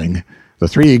like nothing. The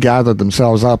three gathered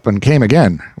themselves up and came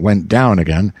again, went down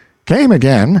again, came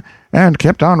again, and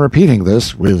kept on repeating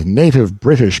this with native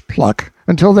British pluck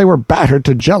until they were battered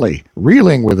to jelly,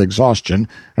 reeling with exhaustion,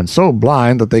 and so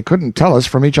blind that they couldn't tell us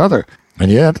from each other.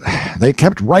 And yet they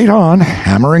kept right on,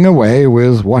 hammering away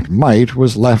with what might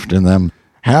was left in them,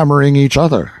 hammering each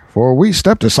other, for we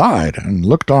stepped aside and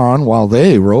looked on while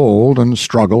they rolled and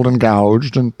struggled and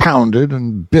gouged and pounded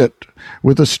and bit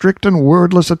with the strict and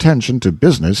wordless attention to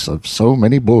business of so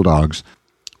many bulldogs.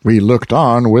 We looked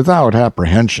on without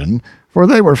apprehension, for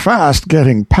they were fast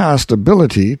getting past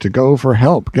ability to go for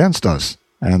help against us,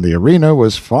 and the arena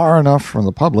was far enough from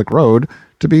the public road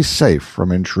to be safe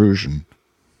from intrusion.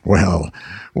 Well,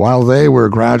 while they were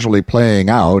gradually playing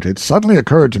out, it suddenly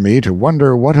occurred to me to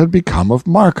wonder what had become of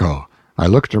Marco. I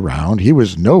looked around. He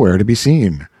was nowhere to be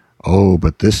seen. Oh,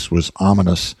 but this was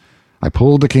ominous. I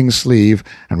pulled the king's sleeve,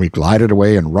 and we glided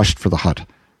away and rushed for the hut.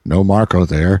 No Marco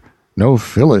there, no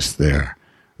Phyllis there.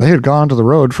 They had gone to the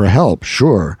road for help,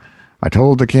 sure. I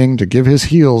told the king to give his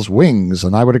heels wings,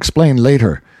 and I would explain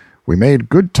later. We made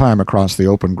good time across the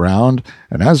open ground,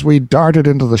 and as we darted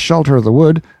into the shelter of the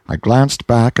wood, I glanced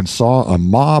back and saw a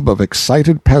mob of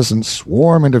excited peasants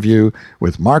swarm into view,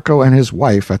 with Marco and his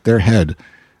wife at their head.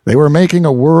 They were making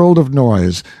a world of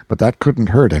noise, but that couldn't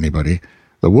hurt anybody.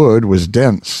 The wood was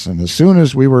dense, and as soon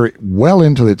as we were well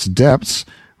into its depths,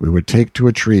 we would take to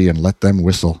a tree and let them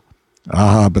whistle.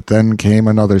 Ah, but then came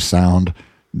another sound.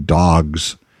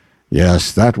 Dogs.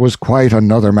 Yes, that was quite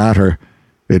another matter.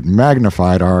 It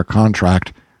magnified our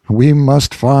contract. We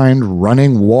must find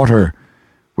running water.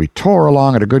 We tore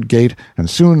along at a good gait, and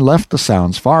soon left the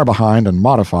sounds far behind and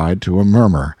modified to a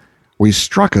murmur. We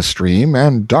struck a stream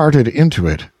and darted into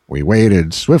it. We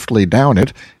waded swiftly down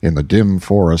it, in the dim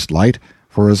forest light,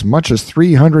 for as much as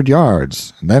 300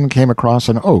 yards, and then came across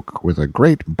an oak with a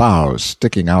great bough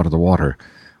sticking out of the water.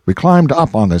 We climbed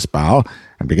up on this bough,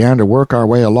 and began to work our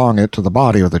way along it to the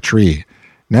body of the tree.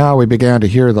 Now we began to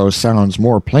hear those sounds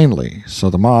more plainly, so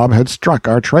the mob had struck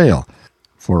our trail.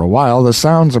 For a while the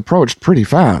sounds approached pretty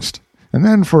fast, and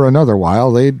then for another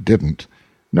while they didn't.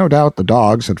 No doubt the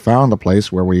dogs had found the place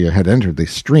where we had entered the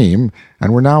stream,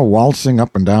 and were now waltzing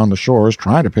up and down the shores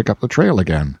trying to pick up the trail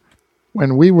again.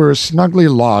 When we were snugly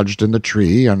lodged in the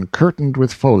tree and curtained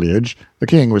with foliage, the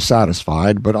king was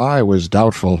satisfied, but I was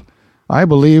doubtful. I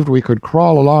believed we could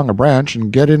crawl along a branch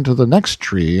and get into the next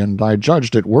tree, and I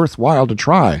judged it worth while to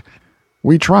try.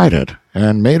 We tried it,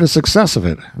 and made a success of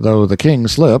it, though the king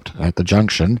slipped at the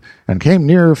junction, and came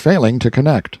near failing to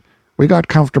connect. We got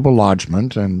comfortable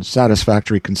lodgment and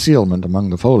satisfactory concealment among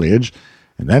the foliage,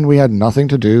 and then we had nothing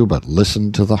to do but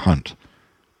listen to the hunt.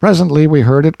 Presently we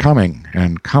heard it coming,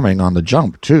 and coming on the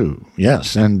jump, too,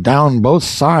 yes, and down both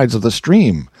sides of the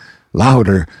stream.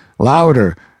 Louder,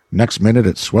 louder. Next minute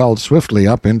it swelled swiftly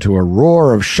up into a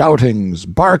roar of shoutings,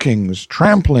 barkings,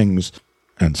 tramplings,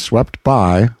 and swept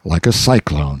by like a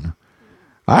cyclone.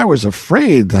 "I was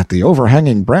afraid that the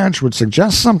overhanging branch would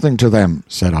suggest something to them,"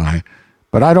 said I,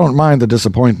 "but I don't mind the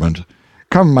disappointment.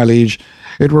 Come, my liege,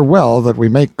 it were well that we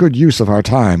make good use of our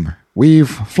time. We've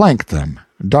flanked them.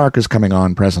 Dark is coming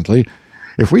on presently.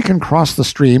 If we can cross the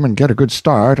stream and get a good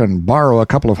start, and borrow a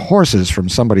couple of horses from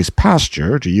somebody's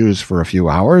pasture to use for a few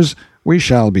hours, we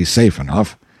shall be safe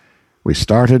enough. We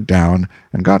started down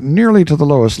and got nearly to the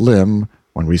lowest limb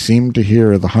when we seemed to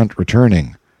hear the hunt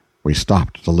returning. We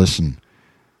stopped to listen.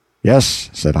 "Yes,"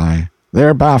 said I,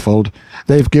 "they're baffled.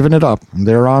 They've given it up, and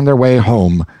they're on their way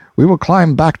home. We will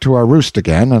climb back to our roost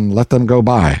again and let them go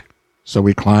by." So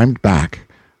we climbed back.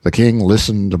 The king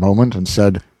listened a moment and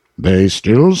said, "They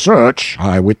still search,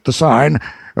 I wit the sign.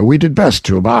 We did best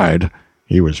to abide."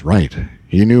 He was right.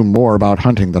 He knew more about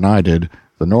hunting than I did.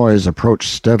 The noise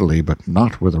approached steadily, but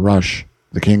not with a rush.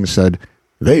 The king said,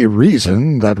 "They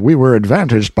reason that we were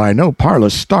advantaged by no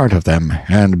parlous start of them,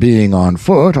 and being on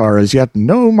foot are as yet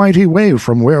no mighty way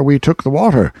from where we took the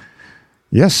water."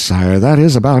 "Yes, sire, that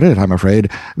is about it, I'm afraid,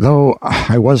 though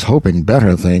I was hoping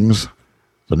better things."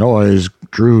 The noise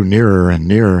drew nearer and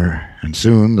nearer, and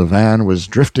soon the van was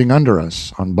drifting under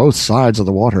us, on both sides of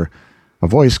the water. A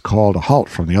voice called a halt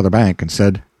from the other bank and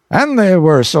said, "An they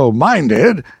were so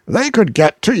minded, they could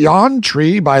get to yon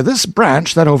tree by this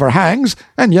branch that overhangs,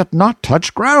 and yet not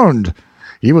touch ground.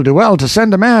 Ye will do well to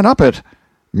send a man up it.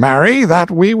 Marry, that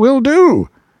we will do."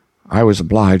 I was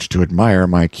obliged to admire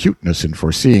my cuteness in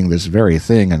foreseeing this very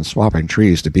thing and swapping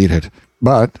trees to beat it.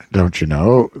 But, don't you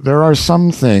know, there are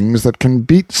some things that can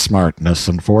beat smartness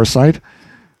and foresight.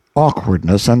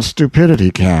 Awkwardness and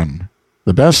stupidity can.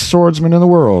 The best swordsman in the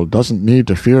world doesn't need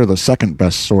to fear the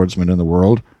second-best swordsman in the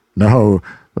world. No,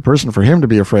 the person for him to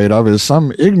be afraid of is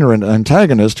some ignorant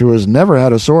antagonist who has never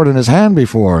had a sword in his hand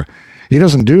before. He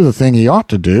doesn't do the thing he ought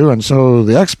to do, and so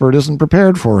the expert isn't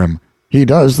prepared for him. He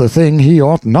does the thing he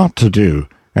ought not to do,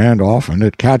 and often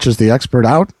it catches the expert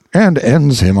out and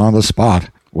ends him on the spot.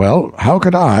 Well, how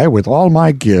could I, with all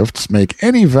my gifts, make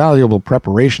any valuable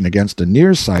preparation against a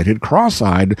nearsighted,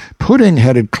 cross-eyed,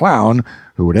 pudding-headed clown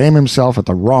who would aim himself at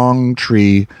the wrong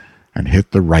tree and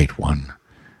hit the right one?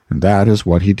 And that is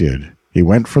what he did. He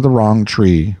went for the wrong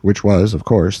tree, which was, of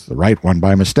course, the right one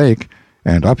by mistake,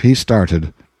 and up he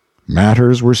started.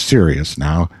 Matters were serious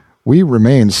now. We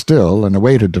remained still and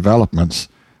awaited developments.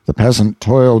 The peasant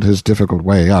toiled his difficult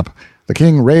way up. The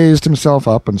king raised himself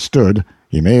up and stood.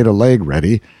 He made a leg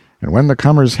ready, and when the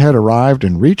comer's head arrived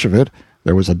in reach of it,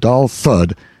 there was a dull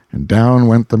thud, and down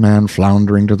went the man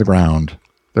floundering to the ground.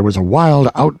 There was a wild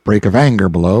outbreak of anger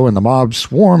below, and the mob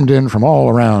swarmed in from all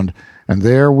around, and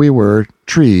there we were,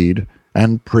 treed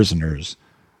and prisoners.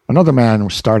 Another man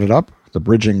started up, the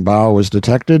bridging bough was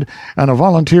detected, and a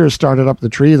volunteer started up the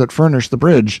tree that furnished the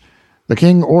bridge. The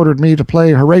king ordered me to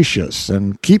play Horatius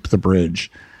and keep the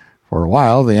bridge. For a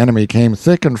while the enemy came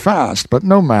thick and fast, but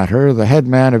no matter, the head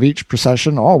man of each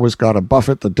procession always got a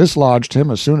buffet that dislodged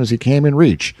him as soon as he came in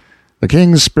reach. The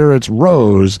king's spirits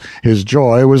rose. His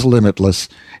joy was limitless.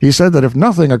 He said that if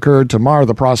nothing occurred to mar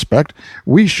the prospect,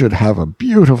 we should have a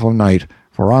beautiful night,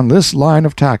 for on this line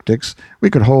of tactics we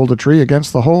could hold the tree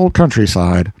against the whole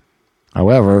countryside.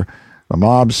 However, the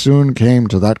mob soon came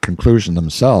to that conclusion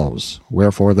themselves,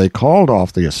 wherefore they called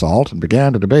off the assault and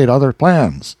began to debate other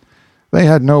plans. They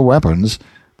had no weapons,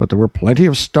 but there were plenty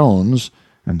of stones,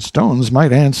 and stones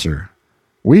might answer.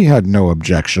 We had no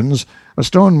objections. A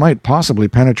stone might possibly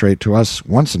penetrate to us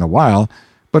once in a while,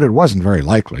 but it wasn't very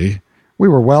likely. We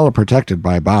were well protected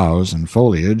by boughs and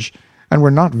foliage, and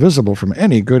were not visible from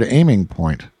any good aiming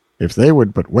point. If they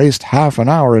would but waste half an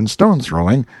hour in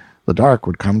stone-throwing, the dark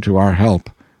would come to our help.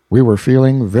 We were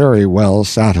feeling very well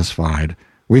satisfied.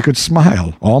 We could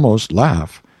smile, almost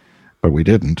laugh. But we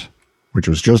didn't, which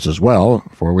was just as well,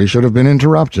 for we should have been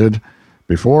interrupted.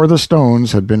 Before the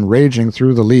stones had been raging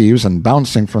through the leaves and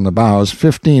bouncing from the boughs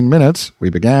 15 minutes, we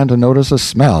began to notice a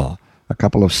smell. A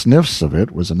couple of sniffs of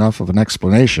it was enough of an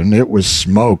explanation. It was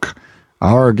smoke.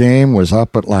 Our game was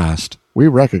up at last. We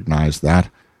recognized that.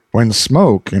 When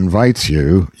smoke invites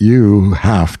you, you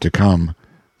have to come.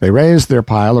 They raised their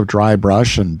pile of dry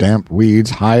brush and damp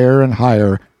weeds higher and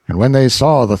higher, and when they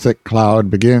saw the thick cloud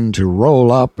begin to roll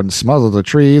up and smother the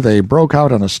tree, they broke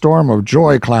out in a storm of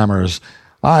joy clamors.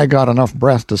 I got enough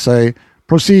breath to say,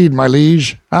 "Proceed, my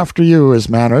liege, after you is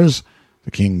manners."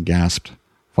 The king gasped,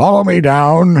 "Follow me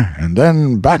down, and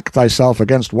then back thyself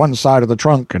against one side of the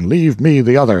trunk, and leave me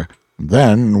the other.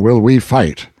 Then will we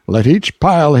fight. Let each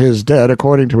pile his dead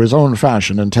according to his own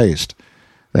fashion and taste."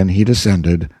 Then he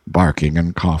descended, barking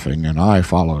and coughing, and I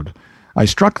followed. I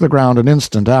struck the ground an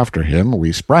instant after him.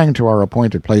 We sprang to our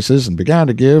appointed places and began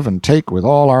to give and take with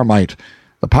all our might.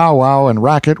 The powwow and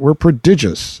racket were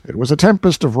prodigious. It was a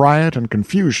tempest of riot and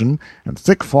confusion and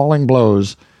thick-falling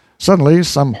blows. Suddenly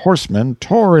some horsemen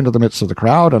tore into the midst of the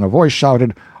crowd, and a voice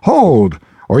shouted, "Hold,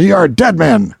 or ye are dead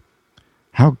men!"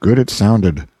 How good it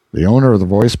sounded! The owner of the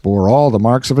voice bore all the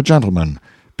marks of a gentleman.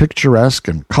 Picturesque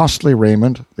and costly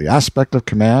raiment, the aspect of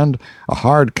command, a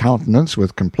hard countenance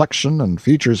with complexion and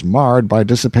features marred by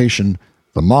dissipation.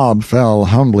 The mob fell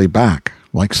humbly back,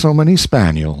 like so many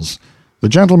spaniels. The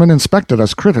gentleman inspected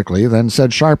us critically, then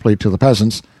said sharply to the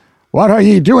peasants, "What are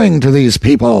ye doing to these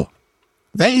people?"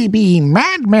 "They be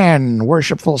madmen,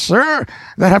 worshipful sir,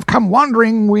 that have come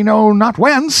wandering we know not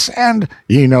whence, and—"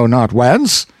 "Ye know not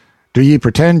whence? Do ye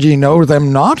pretend ye know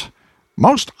them not?"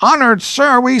 "Most honored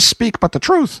sir, we speak but the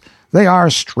truth. They are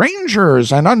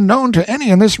strangers and unknown to any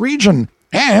in this region,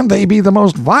 and they be the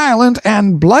most violent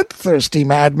and bloodthirsty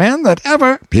madmen that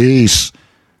ever—" "Peace!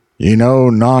 Ye know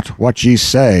not what ye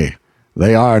say.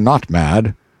 They are not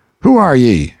mad. Who are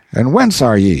ye, and whence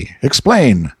are ye?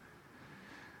 Explain."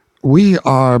 "We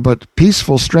are but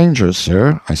peaceful strangers,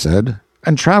 sir," I said,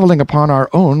 "and traveling upon our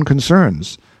own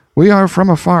concerns. We are from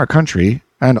a far country,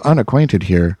 and unacquainted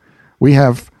here. We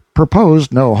have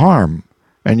proposed no harm,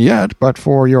 and yet, but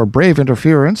for your brave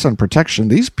interference and protection,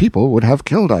 these people would have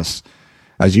killed us.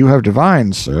 As you have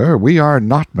divined, sir, we are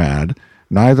not mad,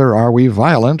 neither are we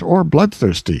violent or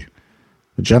bloodthirsty."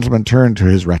 The gentleman turned to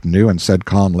his retinue and said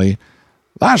calmly,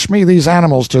 "Lash me these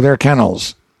animals to their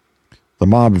kennels." The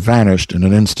mob vanished in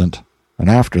an instant, and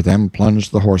after them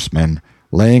plunged the horsemen,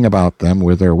 laying about them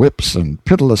with their whips and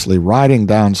pitilessly riding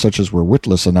down such as were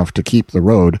witless enough to keep the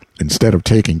road instead of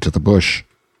taking to the bush.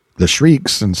 The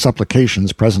shrieks and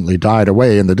supplications presently died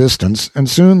away in the distance, and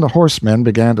soon the horsemen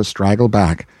began to straggle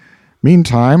back.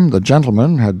 Meantime the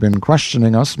gentleman had been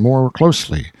questioning us more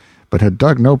closely, but had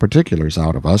dug no particulars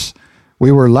out of us.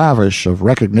 We were lavish of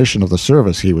recognition of the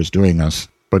service he was doing us,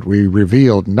 but we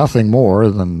revealed nothing more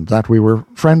than that we were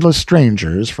friendless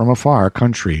strangers from a far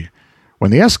country.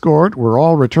 When the escort were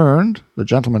all returned, the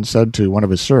gentleman said to one of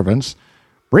his servants,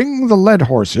 "Bring the led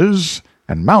horses,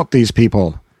 and mount these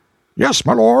people." "Yes,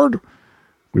 my lord."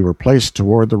 We were placed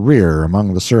toward the rear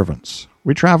among the servants.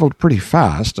 We traveled pretty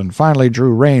fast, and finally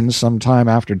drew rein some time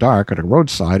after dark at a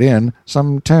roadside inn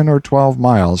some 10 or 12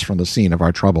 miles from the scene of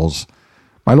our troubles.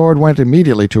 My lord went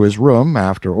immediately to his room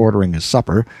after ordering his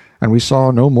supper, and we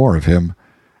saw no more of him.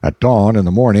 At dawn in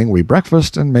the morning we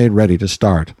breakfasted and made ready to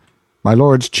start. My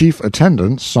lord's chief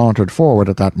attendant sauntered forward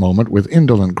at that moment with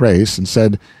indolent grace, and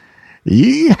said,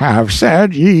 "Ye have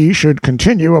said ye should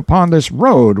continue upon this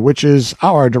road, which is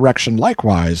our direction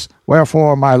likewise,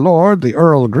 wherefore my lord the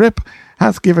Earl Grip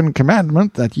hath given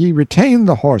commandment that ye retain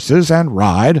the horses and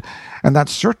ride, and that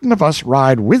certain of us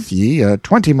ride with ye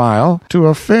 20 mile to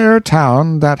a fair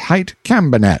town that hight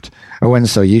Cambenet,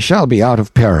 whenso ye shall be out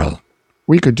of peril."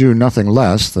 We could do nothing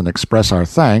less than express our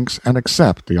thanks and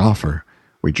accept the offer.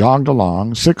 We jogged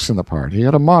along, 6 in the party,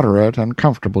 at a moderate and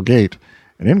comfortable gait,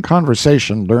 and in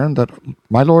conversation learned that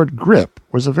my Lord Grip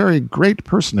was a very great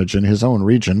personage in his own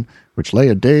region, which lay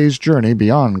a day's journey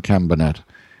beyond Cambenet.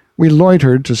 We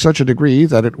loitered to such a degree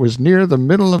that it was near the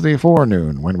middle of the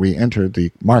forenoon when we entered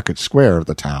the market square of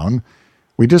the town.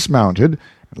 We dismounted,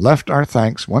 and left our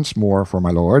thanks once more for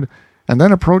my lord, and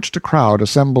then approached a crowd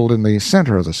assembled in the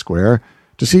center of the square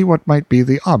to see what might be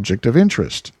the object of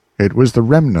interest. It was the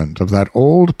remnant of that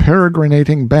old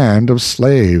peregrinating band of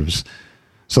slaves.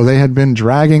 So they had been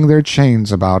dragging their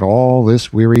chains about all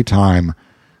this weary time.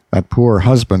 That poor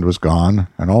husband was gone,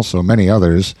 and also many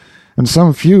others, and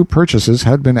some few purchases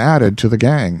had been added to the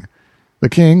gang. The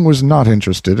king was not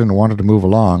interested and wanted to move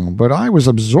along, but I was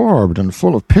absorbed and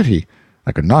full of pity.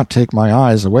 I could not take my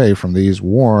eyes away from these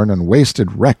worn and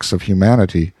wasted wrecks of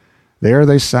humanity. There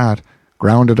they sat,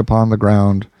 grounded upon the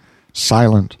ground,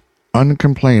 silent,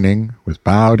 uncomplaining, with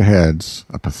bowed heads,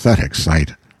 a pathetic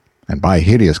sight. And by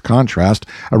hideous contrast,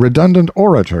 a redundant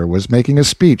orator was making a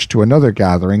speech to another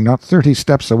gathering not 30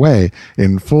 steps away,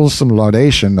 in fulsome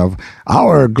laudation of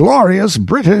 "our glorious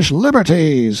British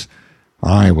liberties."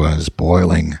 I was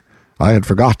boiling. I had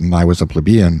forgotten I was a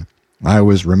plebeian. I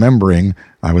was remembering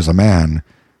I was a man.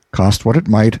 Cost what it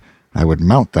might, I would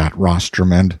mount that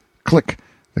rostrum, and click,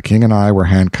 the king and I were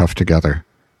handcuffed together.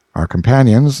 Our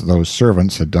companions, those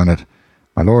servants, had done it.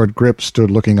 My Lord Grip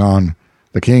stood looking on.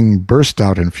 The king burst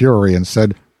out in fury and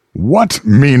said, "What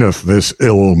meaneth this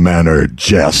ill-mannered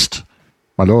jest?"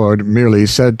 My lord merely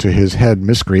said to his head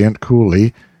miscreant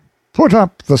coolly, "Put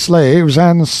up the slaves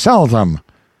and sell them."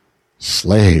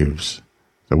 Slaves!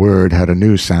 The word had a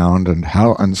new sound, and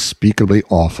how unspeakably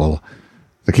awful.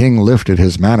 The king lifted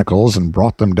his manacles and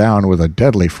brought them down with a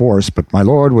deadly force, but my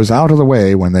lord was out of the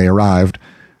way when they arrived.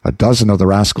 A dozen of the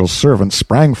rascal's servants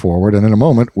sprang forward, and in a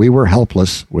moment we were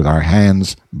helpless, with our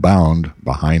hands bound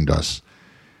behind us.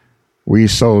 We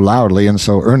so loudly and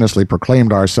so earnestly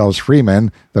proclaimed ourselves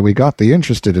freemen that we got the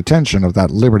interested attention of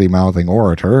that liberty-mouthing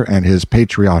orator and his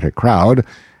patriotic crowd,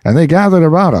 and they gathered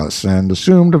about us and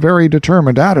assumed a very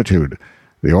determined attitude.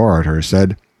 The orator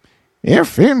said,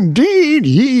 "If indeed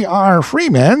ye are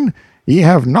freemen, ye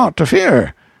have naught to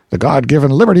fear. The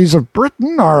God-given liberties of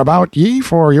Britain are about ye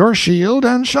for your shield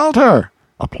and shelter.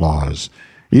 Applause.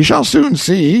 Ye shall soon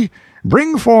see.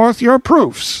 Bring forth your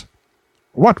proofs.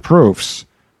 What proofs?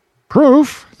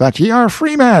 Proof that ye are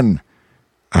freemen.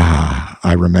 Ah,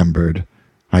 I remembered.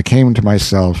 I came to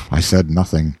myself. I said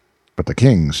nothing. But the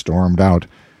king stormed out.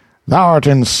 Thou art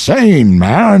insane,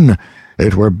 man.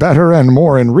 It were better and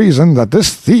more in reason that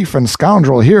this thief and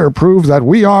scoundrel here prove that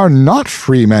we are not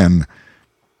freemen.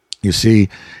 You see,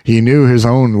 he knew his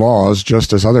own laws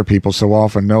just as other people so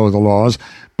often know the laws,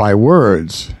 by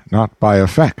words, not by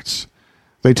effects.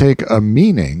 They take a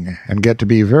meaning and get to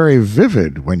be very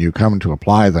vivid when you come to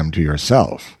apply them to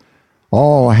yourself.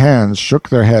 All hands shook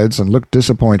their heads and looked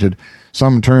disappointed.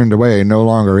 Some turned away, no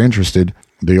longer interested.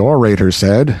 The orator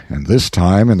said, and this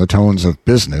time in the tones of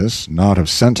business, not of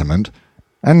sentiment,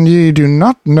 "And ye do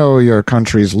not know your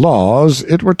country's laws,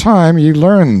 it were time ye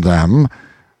learned them.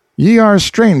 Ye are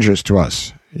strangers to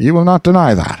us, ye will not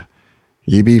deny that.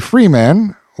 Ye be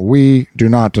freemen, we do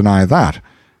not deny that.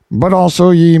 But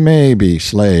also ye may be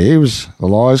slaves. The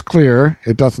law is clear.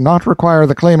 It doth not require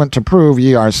the claimant to prove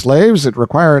ye are slaves. It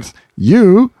requireth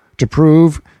you to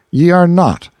prove ye are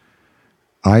not."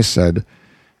 I said,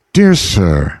 "Dear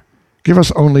sir, give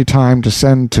us only time to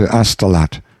send to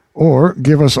Astolat, or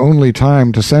give us only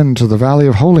time to send to the Valley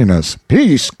of Holiness."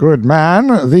 "Peace, good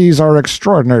man. These are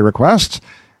extraordinary requests,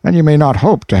 and you may not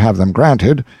hope to have them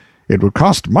granted. It would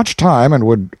cost much time and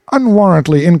would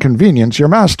unwarrantedly inconvenience your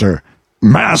master."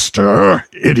 "Master,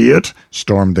 idiot!"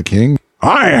 stormed the king.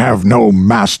 "I have no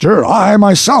master. I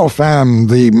myself am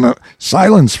the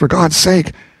Silence, for God's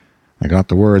sake!" I got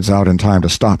the words out in time to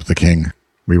stop the king.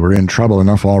 We were in trouble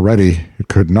enough already. It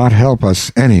could not help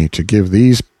us any to give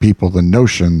these people the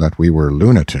notion that we were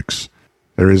lunatics.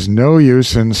 There is no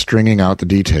use in stringing out the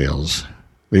details.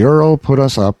 The Earl put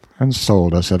us up and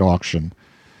sold us at auction.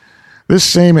 This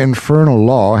same infernal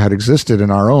law had existed in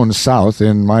our own South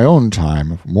in my own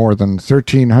time, more than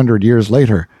 1,300 years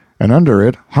later, and under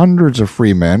it hundreds of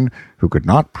freemen, who could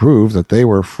not prove that they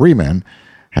were freemen,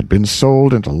 had been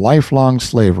sold into lifelong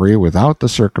slavery without the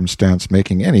circumstance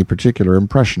making any particular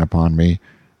impression upon me.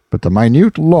 But the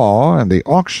minute law and the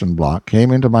auction block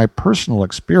came into my personal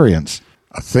experience.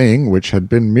 A thing which had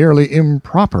been merely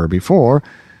improper before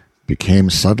became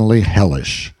suddenly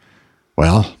hellish.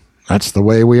 Well, that's the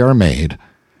way we are made.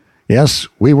 Yes,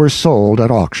 we were sold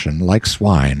at auction like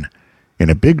swine. In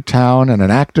a big town and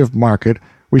an active market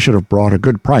we should have brought a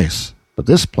good price, but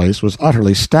this place was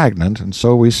utterly stagnant, and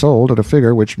so we sold at a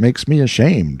figure which makes me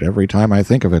ashamed every time I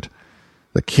think of it.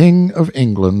 The King of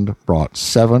England brought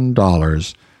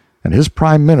 $7, and his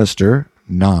Prime Minister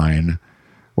 $9,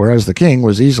 whereas the King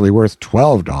was easily worth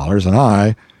 $12, and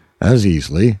I, as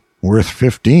easily, worth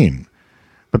 $15.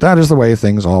 But that is the way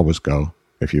things always go.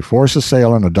 If you force a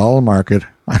sale in a dull market,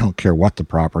 I don't care what the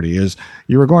property is,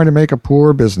 you are going to make a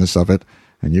poor business of it,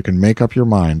 and you can make up your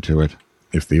mind to it.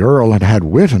 If the Earl had had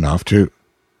wit enough to...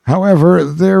 However,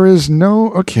 there is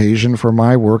no occasion for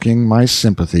my working my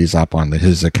sympathies up on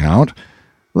his account.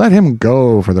 Let him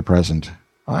go for the present.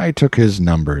 I took his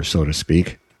number, so to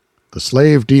speak. The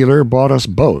slave dealer bought us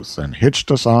both and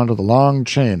hitched us onto the long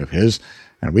chain of his,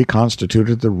 and we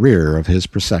constituted the rear of his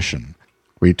procession.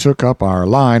 We took up our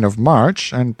line of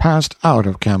march and passed out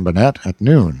of Cambanet at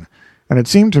noon, and it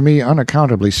seemed to me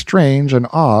unaccountably strange and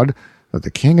odd that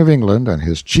the King of England and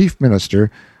his chief minister,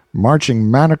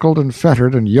 marching manacled and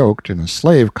fettered and yoked in a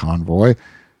slave convoy,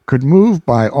 could move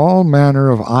by all manner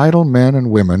of idle men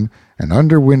and women, and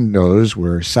under windows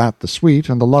where sat the sweet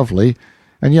and the lovely,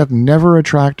 and yet never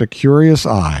attract a curious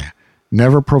eye,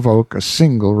 never provoke a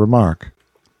single remark.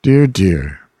 Dear,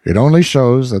 dear, it only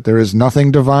shows that there is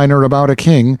nothing diviner about a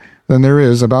king than there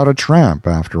is about a tramp,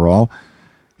 after all.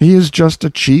 He is just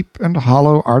a cheap and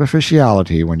hollow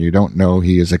artificiality when you don't know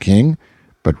he is a king,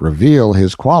 but reveal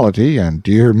his quality, and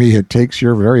dear me, it takes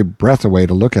your very breath away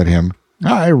to look at him.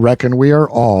 I reckon we are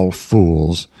all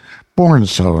fools. Born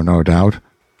so, no doubt.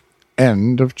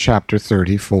 End of Chapter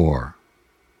 34.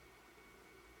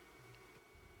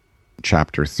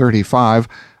 Chapter 35,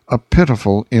 A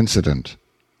Pitiful Incident.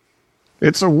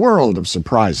 It's a world of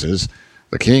surprises.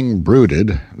 The king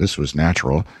brooded. This was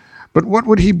natural. But what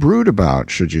would he brood about,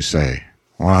 should you say?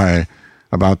 Why,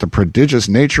 about the prodigious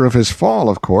nature of his fall,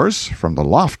 of course, from the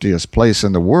loftiest place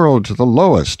in the world to the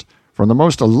lowest, from the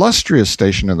most illustrious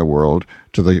station in the world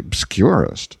to the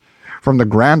obscurest, from the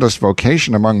grandest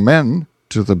vocation among men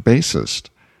to the basest.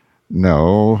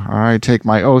 No, I take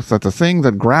my oath that the thing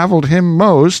that gravelled him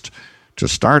most, to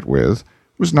start with,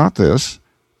 was not this,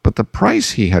 but the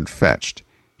price he had fetched.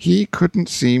 He couldn't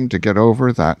seem to get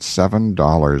over that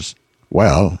 $7.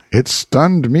 Well, it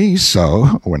stunned me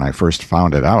so, when I first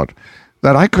found it out,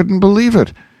 that I couldn't believe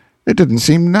it. It didn't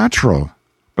seem natural.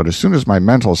 But as soon as my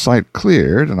mental sight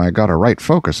cleared and I got a right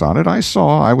focus on it, I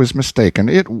saw I was mistaken.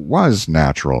 It was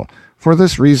natural. For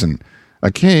this reason,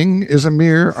 a king is a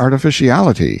mere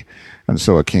artificiality, and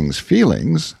so a king's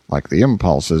feelings, like the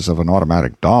impulses of an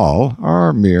automatic doll,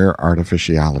 are mere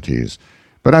artificialities.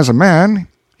 But as a man,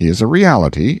 he is a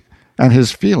reality, and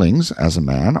his feelings, as a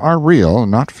man, are real,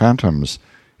 not phantoms.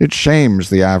 It shames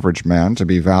the average man to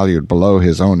be valued below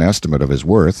his own estimate of his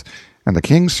worth, and the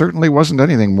king certainly wasn't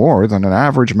anything more than an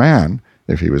average man,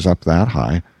 if he was up that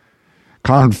high.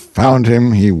 Confound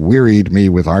him, he wearied me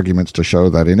with arguments to show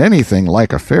that in anything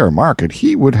like a fair market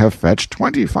he would have fetched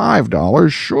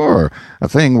 $25, sure, a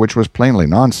thing which was plainly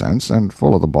nonsense and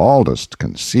full of the baldest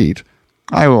conceit.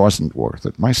 I wasn't worth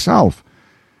it myself.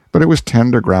 But it was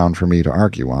tender ground for me to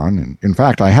argue on, and in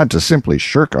fact I had to simply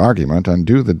shirk argument and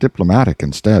do the diplomatic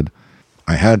instead.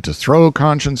 I had to throw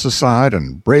conscience aside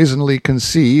and brazenly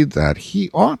concede that he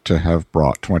ought to have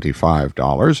brought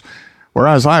 $25,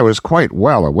 whereas I was quite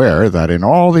well aware that in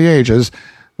all the ages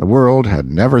the world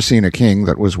had never seen a king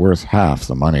that was worth half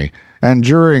the money, and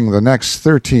during the next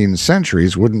 13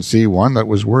 centuries wouldn't see one that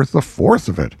was worth the fourth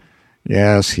of it.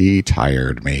 Yes, he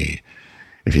tired me.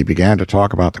 If he began to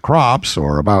talk about the crops,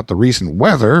 or about the recent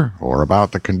weather, or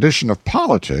about the condition of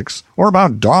politics, or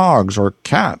about dogs or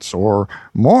cats, or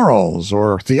morals,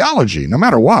 or theology, no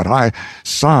matter what, I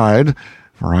sighed,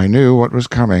 for I knew what was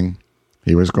coming.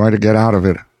 He was going to get out of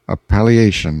it a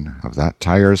palliation of that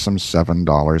tiresome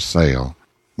 $7 sale.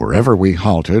 Wherever we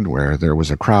halted, where there was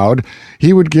a crowd,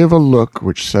 he would give a look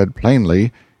which said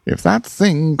plainly, if that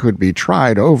thing could be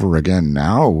tried over again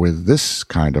now with this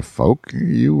kind of folk,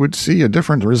 you would see a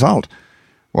different result.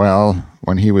 Well,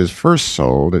 when he was first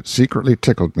sold, it secretly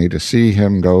tickled me to see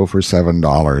him go for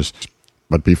 $7.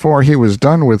 But before he was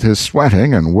done with his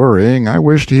sweating and worrying, I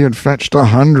wished he had fetched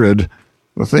 100.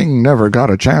 The thing never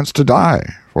got a chance to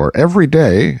die, for every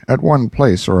day, at one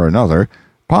place or another,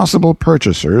 possible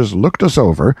purchasers looked us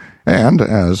over, and,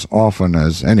 as often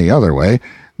as any other way,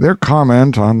 their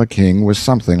comment on the king was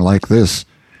something like this: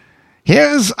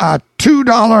 "Here's a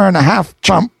 $2.50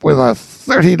 chump with a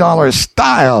 $30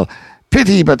 style.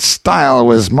 Pity but style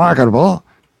was marketable."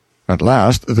 At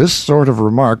last, this sort of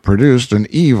remark produced an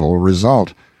evil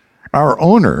result. Our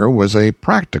owner was a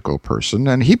practical person,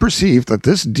 and he perceived that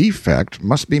this defect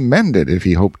must be mended if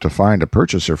he hoped to find a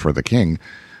purchaser for the king.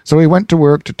 So he went to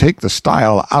work to take the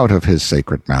style out of his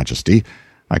sacred majesty.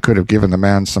 I could have given the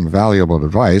man some valuable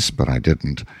advice, but I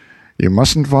didn't. You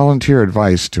mustn't volunteer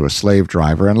advice to a slave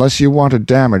driver unless you want to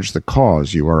damage the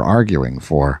cause you are arguing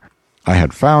for. I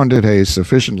had found it a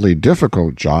sufficiently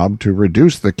difficult job to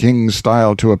reduce the king's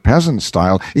style to a peasant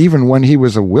style, even when he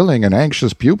was a willing and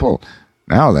anxious pupil.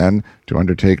 Now then, to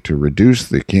undertake to reduce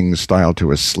the king's style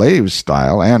to a slave's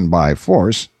style, and by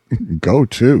force, go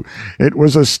to. It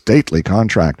was a stately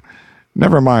contract.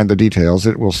 Never mind the details,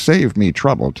 it will save me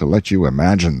trouble to let you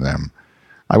imagine them.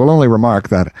 I will only remark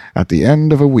that at the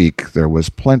end of a week there was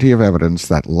plenty of evidence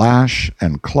that lash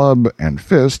and club and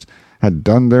fist had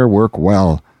done their work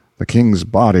well. The king's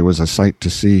body was a sight to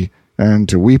see and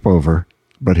to weep over,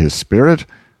 but his spirit,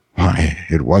 why,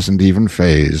 it wasn't even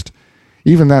phased.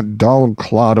 Even that dull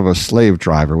clod of a slave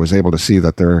driver was able to see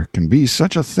that there can be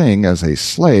such a thing as a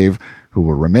slave who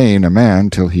will remain a man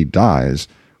till he dies,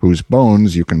 whose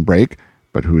bones you can break,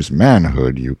 but whose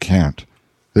manhood you can't.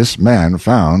 This man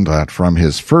found that from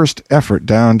his first effort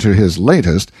down to his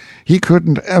latest, he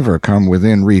couldn't ever come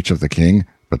within reach of the king,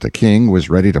 but the king was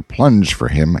ready to plunge for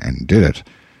him and did it.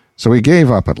 So he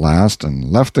gave up at last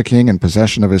and left the king in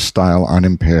possession of his style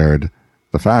unimpaired.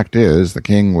 The fact is, the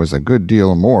king was a good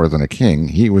deal more than a king.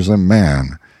 He was a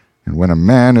man. And when a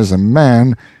man is a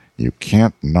man, you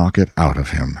can't knock it out of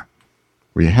him.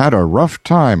 We had a rough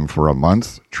time for a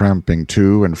month, tramping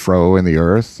to and fro in the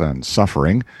earth and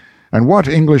suffering. And what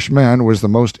Englishman was the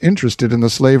most interested in the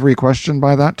slavery question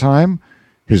by that time?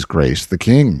 His Grace the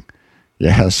King.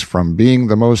 Yes, from being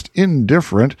the most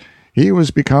indifferent, he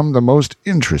was become the most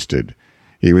interested.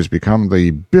 He was become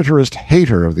the bitterest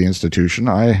hater of the institution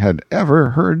I had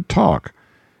ever heard talk.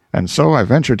 And so I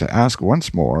ventured to ask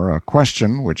once more a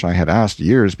question which I had asked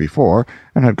years before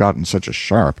and had gotten such a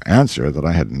sharp answer that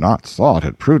I had not thought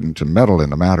it prudent to meddle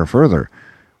in the matter further.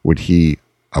 Would he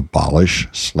abolish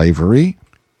slavery?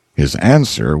 His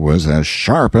answer was as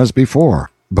sharp as before,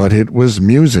 but it was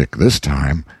music this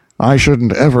time. I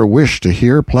shouldn't ever wish to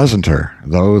hear pleasanter,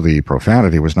 though the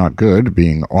profanity was not good,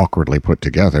 being awkwardly put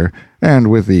together, and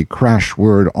with the crash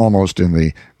word almost in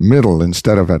the middle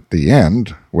instead of at the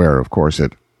end, where, of course,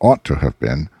 it ought to have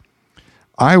been.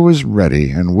 I was ready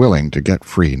and willing to get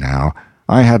free now.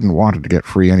 I hadn't wanted to get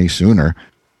free any sooner.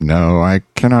 No, I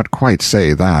cannot quite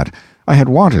say that. I had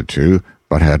wanted to,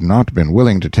 but had not been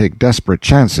willing to take desperate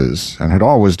chances, and had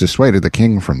always dissuaded the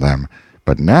king from them.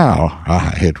 But now,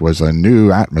 it was a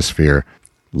new atmosphere.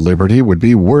 Liberty would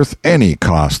be worth any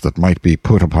cost that might be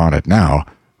put upon it now.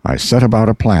 I set about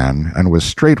a plan, and was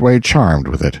straightway charmed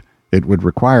with it. It would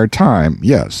require time,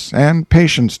 yes, and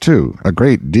patience too, a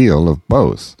great deal of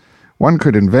both. One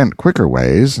could invent quicker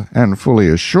ways, and fully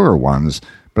as sure ones,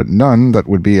 but none that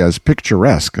would be as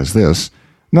picturesque as this,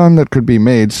 none that could be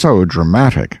made so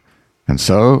dramatic. And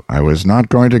so I was not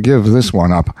going to give this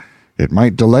one up. It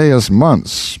might delay us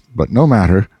months, but no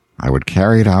matter. I would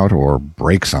carry it out or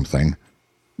break something.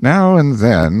 Now and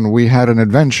then we had an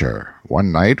adventure.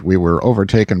 One night we were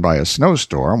overtaken by a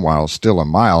snowstorm while still a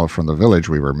mile from the village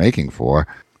we were making for.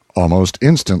 Almost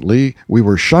instantly we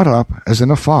were shut up as in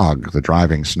a fog. The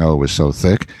driving snow was so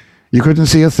thick you couldn't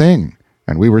see a thing,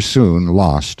 and we were soon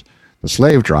lost. The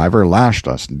slave driver lashed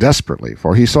us desperately,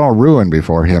 for he saw ruin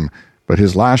before him, but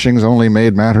his lashings only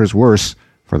made matters worse,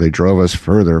 for they drove us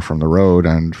further from the road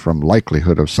and from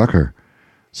likelihood of succor.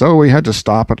 So we had to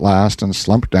stop at last and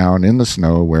slump down in the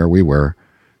snow where we were.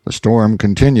 The storm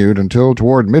continued until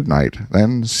toward midnight,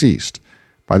 then ceased.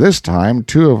 By this time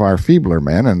 2 of our feebler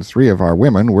men and 3 of our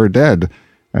women were dead,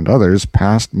 and others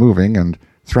past moving and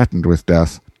threatened with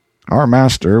death. Our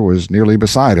master was nearly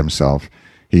beside himself.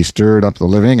 He stirred up the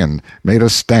living and made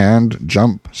us stand,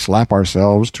 jump, slap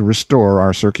ourselves to restore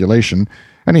our circulation,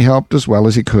 and he helped as well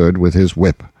as he could with his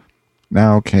whip.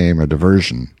 Now came a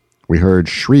diversion. We heard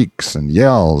shrieks and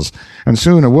yells, and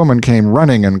soon a woman came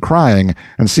running and crying,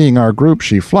 and seeing our group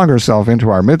she flung herself into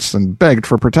our midst and begged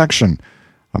for protection.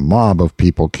 A mob of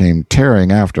people came tearing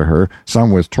after her,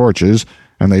 some with torches,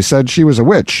 and they said she was a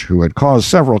witch who had caused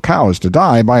several cows to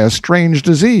die by a strange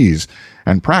disease,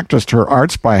 and practiced her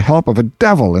arts by help of a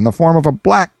devil in the form of a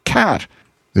black cat.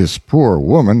 This poor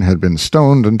woman had been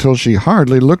stoned until she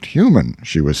hardly looked human,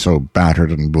 she was so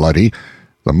battered and bloody.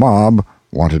 The mob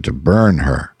wanted to burn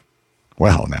her.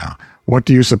 Well, now, what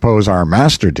do you suppose our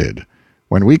master did?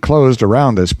 When we closed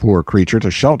around this poor creature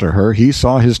to shelter her, he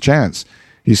saw his chance.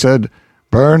 He said,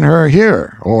 "Burn her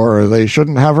here, or they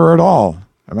shouldn't have her at all."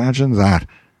 Imagine that.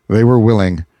 They were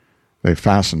willing. They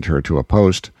fastened her to a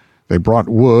post. They brought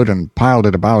wood and piled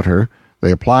it about her.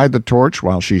 They applied the torch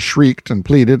while she shrieked and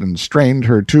pleaded and strained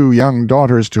her 2 young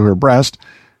daughters to her breast,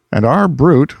 and our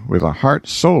brute, with a heart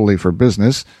solely for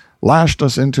business, lashed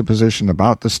us into position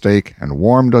about the stake and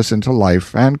warmed us into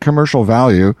life and commercial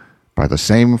value by the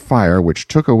same fire which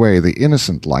took away the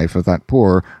innocent life of that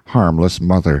poor, harmless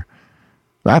mother.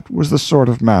 That was the sort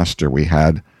of master we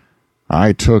had.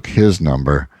 I took his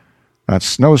number. That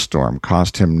snowstorm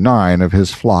cost him 9 of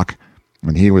his flock,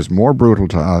 and he was more brutal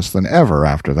to us than ever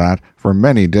after that for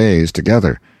many days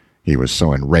together. He was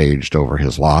so enraged over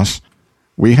his loss.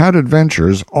 We had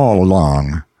adventures all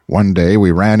along. One day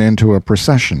we ran into a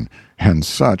procession, and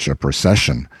such a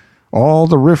procession. All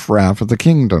the riffraff of the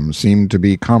kingdom seemed to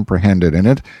be comprehended in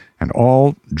it, and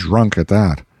all drunk at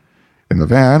that. In the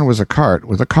van was a cart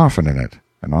with a coffin in it,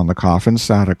 and on the coffin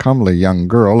sat a comely young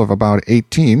girl of about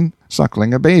 18,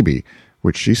 suckling a baby,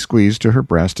 which she squeezed to her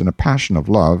breast in a passion of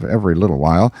love every little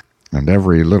while, and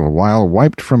every little while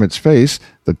wiped from its face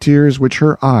the tears which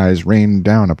her eyes rained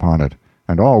down upon it.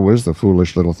 And always the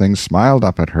foolish little thing smiled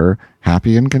up at her,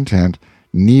 happy and content,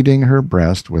 kneading her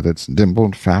breast with its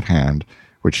dimpled fat hand,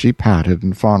 which she patted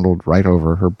and fondled right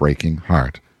over her breaking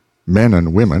heart. Men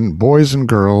and women, boys and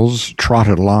girls,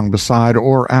 trotted along beside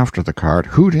or after the cart,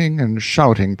 hooting and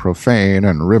shouting profane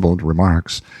and ribald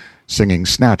remarks, singing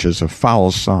snatches of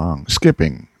foul song,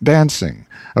 skipping, dancing,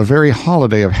 a very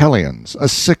holiday of hellions, a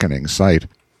sickening sight.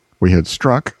 We had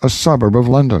struck a suburb of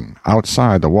London,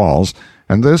 outside the walls,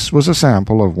 and this was a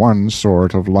sample of one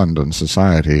sort of London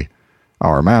society.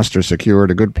 Our master secured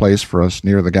a good place for us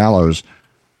near the gallows.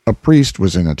 A priest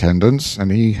was in attendance, and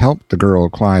he helped the girl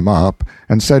climb up,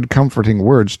 and said comforting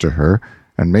words to her,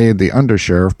 and made the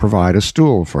under-sheriff provide a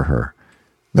stool for her.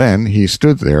 Then he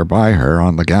stood there by her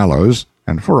on the gallows,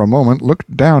 and for a moment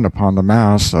looked down upon the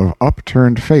mass of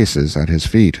upturned faces at his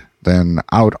feet, then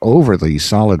out over the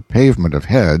solid pavement of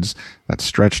heads that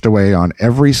stretched away on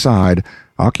every side,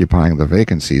 occupying the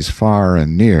vacancies far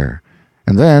and near,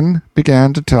 and then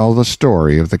began to tell the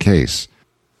story of the case.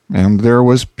 And there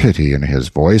was pity in his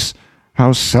voice,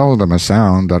 how seldom a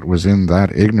sound that was in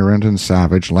that ignorant and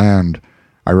savage land.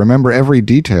 I remember every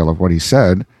detail of what he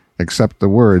said, except the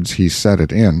words he said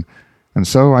it in, and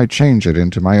so I change it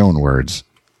into my own words.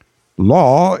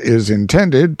 Law is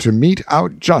intended to mete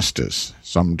out justice.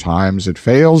 Sometimes it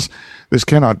fails. This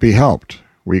cannot be helped.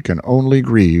 we can only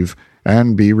grieve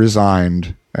and be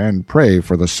resigned, and pray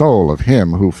for the soul of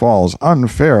him who falls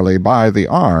unfairly by the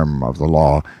arm of the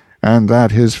law, and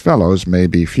that his fellows may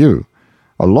be few.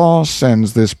 A law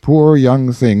sends this poor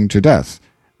young thing to death,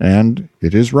 and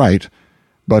it is right,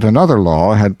 but another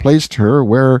law had placed her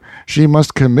where she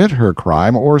must commit her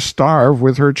crime or starve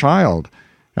with her child,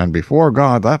 and before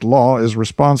God that law is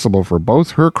responsible for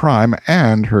both her crime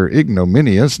and her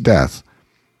ignominious death.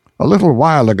 A little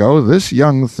while ago this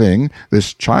young thing,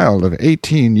 this child of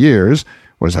 18 years,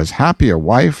 was as happy a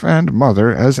wife and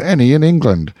mother as any in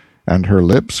England, and her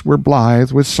lips were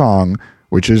blithe with song,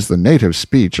 which is the native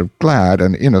speech of glad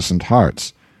and innocent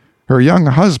hearts. Her young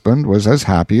husband was as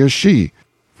happy as she,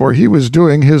 for he was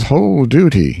doing his whole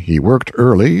duty. He worked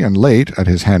early and late at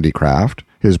his handicraft.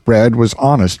 His bread was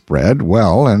honest bread,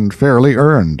 well and fairly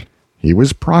earned. He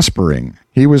was prospering.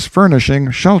 He was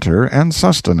furnishing shelter and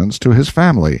sustenance to his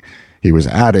family. He was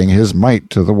adding his mite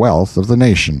to the wealth of the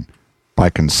nation. By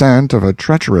consent of a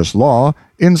treacherous law,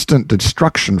 instant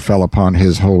destruction fell upon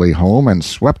his holy home and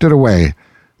swept it away.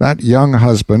 That young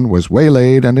husband was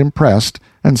waylaid and impressed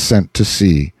and sent to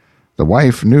sea. The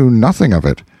wife knew nothing of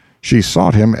it. She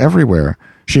sought him everywhere.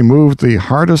 She moved the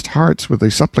hardest hearts with the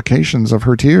supplications of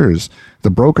her tears, the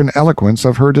broken eloquence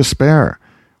of her despair.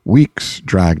 Weeks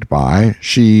dragged by,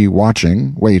 she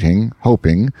watching, waiting,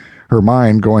 hoping, her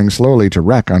mind going slowly to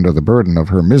wreck under the burden of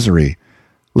her misery.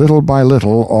 Little by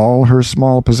little all her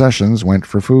small possessions went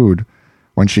for food.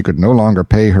 When she could no longer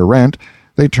pay her rent,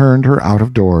 they turned her out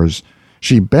of doors.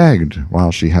 She begged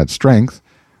while she had strength.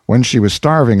 When she was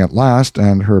starving at last,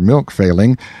 and her milk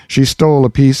failing, she stole a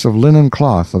piece of linen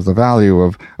cloth of the value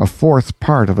of a fourth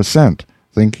part of a cent,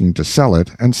 thinking to sell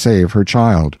it and save her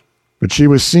child. But she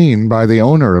was seen by the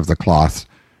owner of the cloth.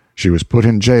 She was put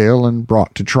in jail and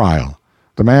brought to trial.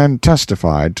 The man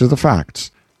testified to the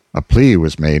facts. A plea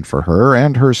was made for her,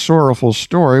 and her sorrowful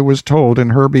story was told in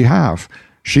her behalf.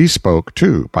 She spoke,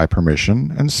 too, by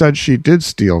permission, and said she did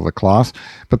steal the cloth,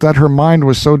 but that her mind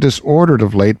was so disordered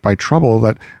of late by trouble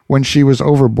that when she was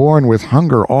overborne with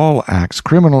hunger all acts,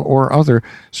 criminal or other,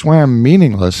 swam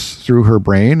meaningless through her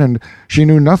brain, and she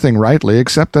knew nothing rightly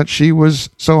except that she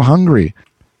was so hungry.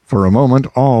 For a moment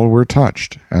all were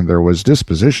touched, and there was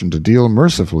disposition to deal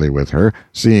mercifully with her,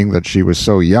 seeing that she was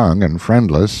so young and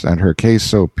friendless, and her case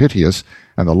so piteous,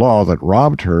 and the law that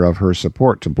robbed her of her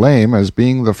support to blame as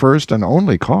being the first and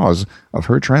only cause of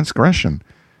her transgression.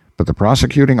 But the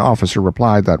prosecuting officer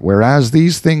replied that whereas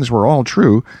these things were all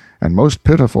true, and most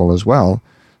pitiful as well,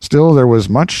 still there was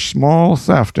much small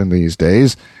theft in these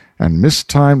days, and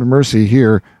mistimed mercy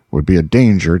here would be a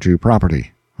danger to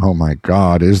property. Oh, my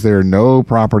God, is there no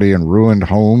property in ruined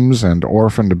homes and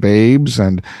orphaned babes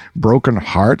and broken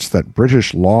hearts that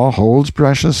British law holds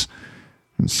precious?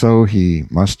 And so he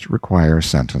must require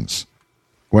sentence.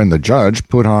 When the judge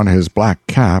put on his black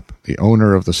cap, the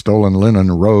owner of the stolen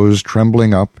linen rose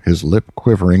trembling up, his lip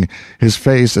quivering, his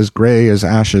face as gray as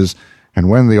ashes, and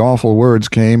when the awful words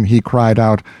came, he cried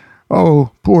out, "Oh,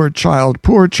 poor child,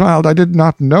 I did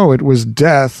not know it was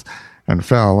death," and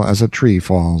fell as a tree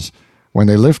falls. When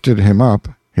they lifted him up,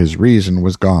 his reason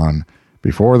was gone.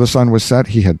 Before the sun was set,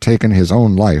 he had taken his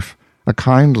own life. A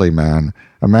kindly man,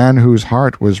 a man whose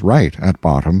heart was right at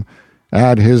bottom.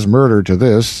 Add his murder to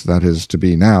this that is to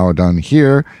be now done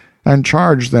here, and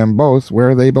charge them both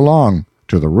where they belong,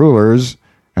 to the rulers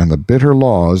and the bitter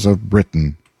laws of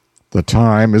Britain. The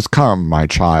time is come, my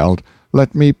child.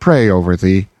 Let me pray over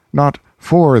thee, not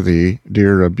for thee,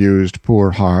 dear abused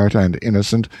poor heart and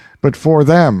innocent, but for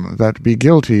them that be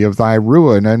guilty of thy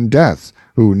ruin and death,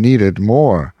 who needed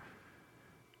more.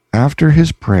 After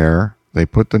his prayer, they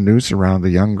put the noose around the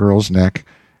young girl's neck,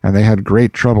 and they had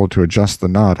great trouble to adjust the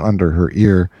knot under her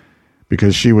ear,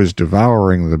 because she was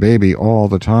devouring the baby all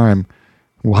the time,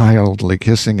 wildly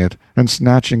kissing it, and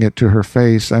snatching it to her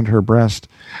face and her breast,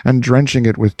 and drenching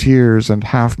it with tears, and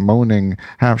half moaning,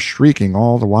 half shrieking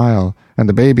all the while, and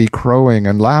the baby crowing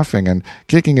and laughing and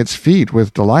kicking its feet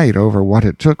with delight over what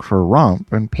it took for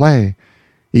romp and play.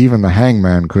 Even the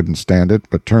hangman couldn't stand it,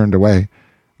 but turned away.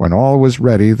 When all was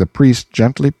ready, the priest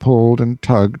gently pulled and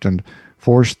tugged and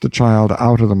forced the child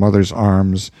out of the mother's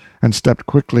arms, and stepped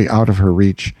quickly out of her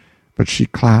reach. But she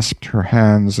clasped her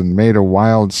hands and made a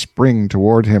wild spring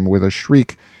toward him with a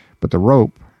shriek, but the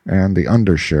rope and the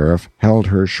under-sheriff held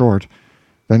her short.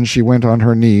 Then she went on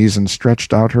her knees and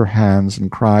stretched out her hands and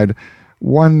cried,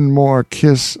 "One more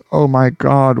kiss, oh my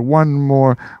God, one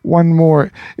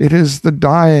more, it is the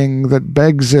dying that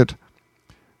begs it."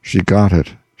 She got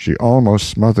it. She almost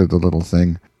smothered the little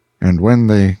thing. and when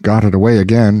they got it away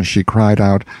again, she cried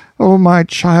out, "Oh, my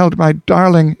child, my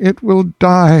darling, it will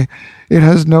die. It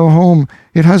has no home,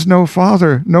 it has no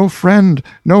father, no friend,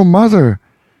 no mother."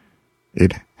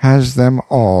 "It has them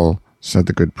all," said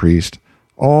the good priest.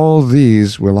 "All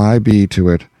these will I be to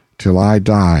it, till I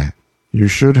die." You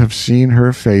should have seen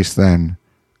her face then.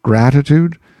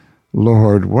 Gratitude?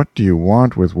 Lord, what do you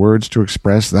want with words to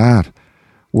express that?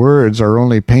 Words are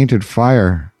only painted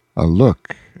fire. A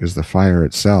look is the fire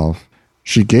itself.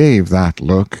 She gave that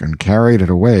look and carried it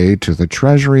away to the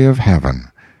treasury of heaven,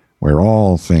 where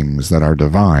all things that are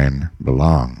divine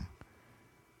belong.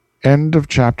 End of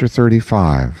chapter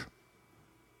 35.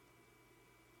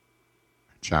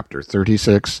 Chapter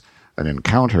 36, An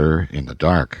Encounter in the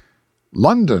Dark.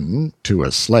 London, to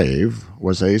a slave,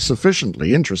 was a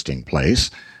sufficiently interesting place.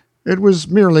 It was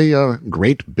merely a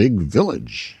great big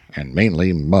village, and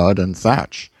mainly mud and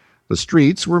thatch. The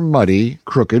streets were muddy,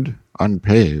 crooked,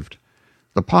 unpaved.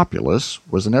 The populace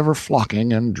was an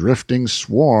ever-flocking and drifting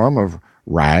swarm of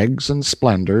rags and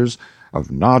splendors,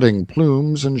 of nodding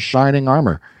plumes and shining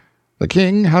armor. The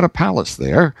king had a palace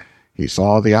there. He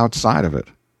saw the outside of it.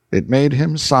 It made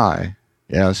him sigh,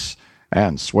 yes,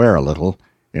 and swear a little,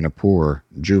 in a poor,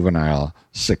 juvenile,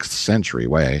 6th-century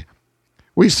way.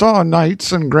 We saw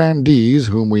knights and grandees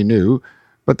whom we knew,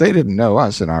 but they didn't know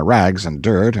us in our rags and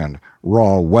dirt and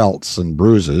raw welts and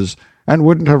bruises, and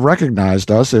wouldn't have recognized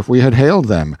us if we had hailed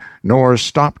them, nor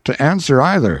stopped to answer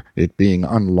either, it being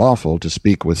unlawful to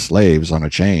speak with slaves on a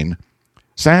chain.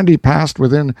 Sandy passed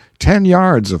within 10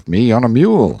 yards of me on a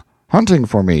mule, hunting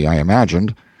for me, I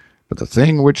imagined. But the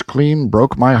thing which clean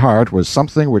broke my heart was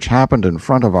something which happened in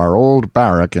front of our old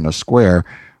barrack in a square,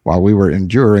 while we were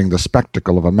enduring the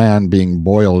spectacle of a man being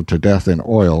boiled to death in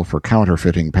oil for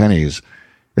counterfeiting pennies.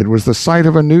 It was the sight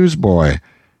of a newsboy,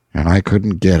 and I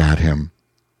couldn't get at him.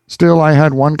 Still, I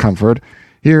had one comfort.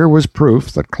 Here was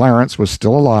proof that Clarence was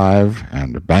still alive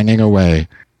and banging away.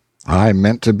 I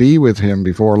meant to be with him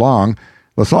before long.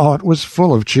 The thought was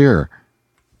full of cheer.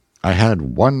 I had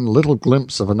one little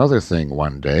glimpse of another thing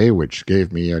one day which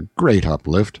gave me a great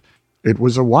uplift. It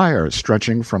was a wire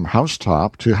stretching from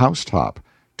housetop to housetop.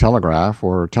 Telegraph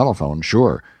or telephone,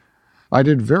 sure. I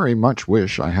did very much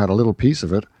wish I had a little piece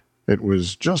of it. It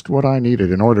was just what I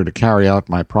needed in order to carry out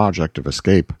my project of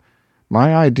escape.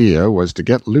 My idea was to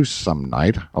get loose some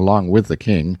night, along with the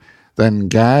king, then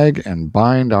gag and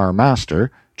bind our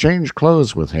master, change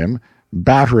clothes with him,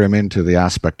 batter him into the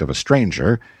aspect of a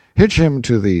stranger, hitch him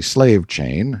to the slave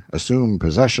chain, assume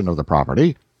possession of the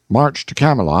property, march to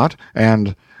Camelot,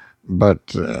 and—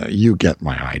 But you get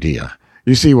my idea.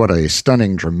 You see what a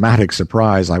stunning dramatic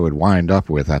surprise I would wind up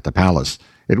with at the palace.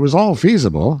 It was all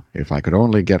feasible, if I could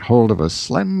only get hold of a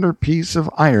slender piece of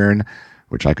iron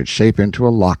which I could shape into a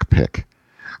lock-pick.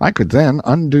 I could then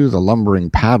undo the lumbering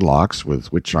padlocks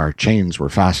with which our chains were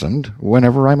fastened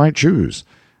whenever I might choose.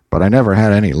 But I never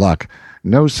had any luck.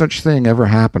 No such thing ever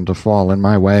happened to fall in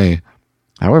my way.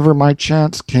 However, my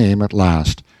chance came at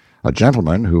last. A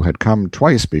gentleman who had come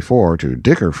twice before to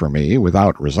dicker for me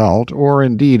without result, or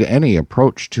indeed any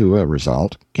approach to a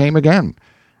result, came again.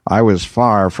 I was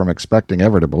far from expecting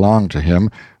ever to belong to him,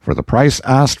 for the price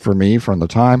asked for me from the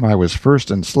time I was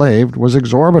first enslaved was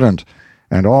exorbitant,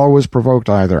 and always provoked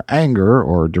either anger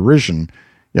or derision.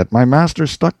 Yet my master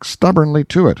stuck stubbornly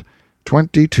to it.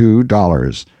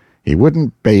 $22. He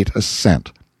wouldn't bate a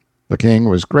cent. The king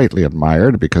was greatly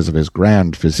admired because of his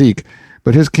grand physique,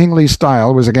 but his kingly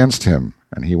style was against him,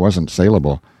 and he wasn't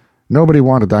saleable. Nobody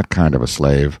wanted that kind of a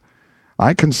slave.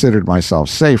 I considered myself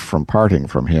safe from parting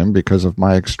from him because of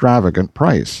my extravagant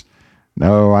price.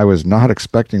 No, I was not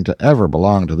expecting to ever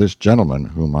belong to this gentleman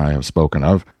whom I have spoken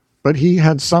of, but he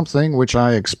had something which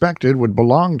I expected would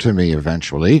belong to me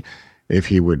eventually, if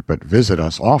he would but visit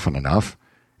us often enough.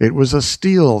 It was a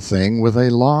steel thing with a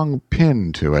long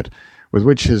pin to it, with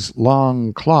which his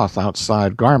long cloth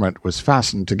outside garment was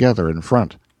fastened together in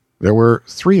front. There were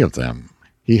 3 of them.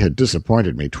 He had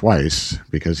disappointed me twice,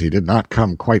 because he did not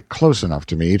come quite close enough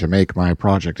to me to make my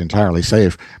project entirely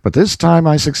safe, but this time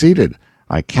I succeeded.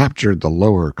 I captured the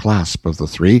lower clasp of the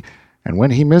 3, and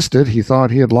when he missed it, he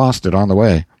thought he had lost it on the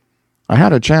way. I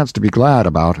had a chance to be glad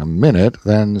about a minute,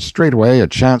 then straightway a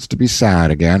chance to be sad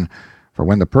again, for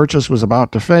when the purchase was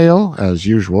about to fail, as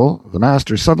usual, the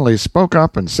master suddenly spoke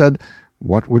up and said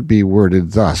what would be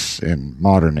worded thus in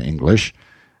modern English: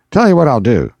 "Tell you what I'll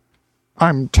do.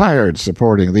 I'm tired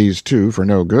supporting these 2 for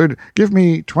no good. Give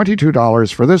me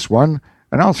 $22 for this one,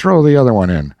 and I'll throw the other one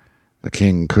in." The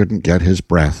king couldn't get his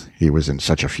breath, he was in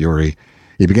such a fury.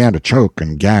 He began to choke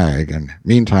and gag, and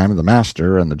meantime the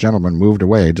master and the gentleman moved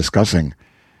away discussing.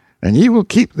 "And ye will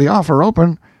keep the offer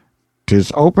open?" 'Tis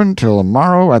open till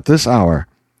morrow at this hour."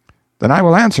 "Then I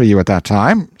will answer you at that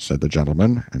time," said the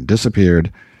gentleman, and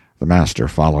disappeared, the master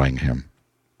following him.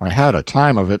 I had a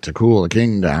time of it to cool the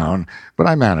king down, but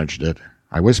I managed it.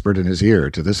 I whispered in his ear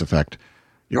to this effect: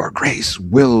 "Your grace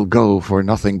will go for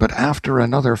nothing, but after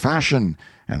another fashion,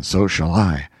 and so shall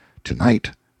I.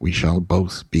 Tonight we shall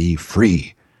both be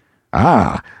free."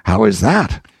 "Ah, how is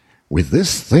that?" "With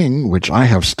this thing which I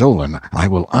have stolen, I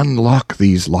will unlock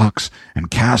these locks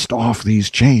and cast off these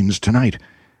chains tonight.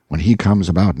 When he comes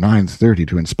about 9:30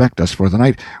 to inspect us for the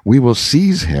night, we will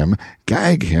seize him,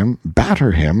 gag him,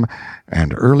 batter him,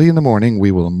 and early in the morning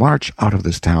we will march out of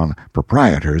this town,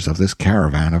 proprietors of this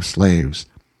caravan of slaves."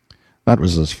 That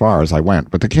was as far as I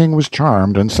went, but the king was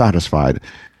charmed and satisfied.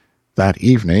 That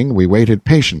evening we waited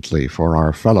patiently for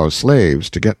our fellow slaves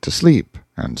to get to sleep,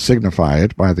 and signify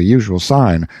it by the usual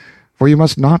sign, for you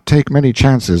must not take many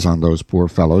chances on those poor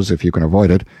fellows if you can avoid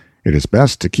it. It is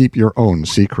best to keep your own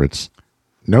secrets.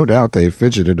 No doubt they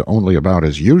fidgeted only about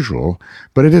as usual,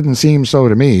 but it didn't seem so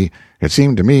to me. It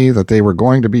seemed to me that they were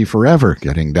going to be forever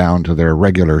getting down to their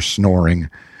regular snoring.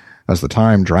 As the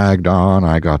time dragged on,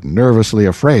 I got nervously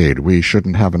afraid we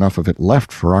shouldn't have enough of it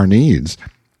left for our needs.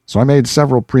 So I made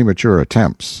several premature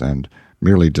attempts, and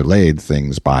merely delayed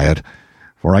things by it,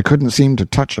 for I couldn't seem to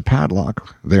touch a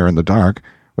padlock, there in the dark,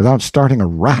 without starting a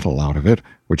rattle out of it,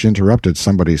 which interrupted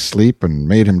somebody's sleep and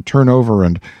made him turn over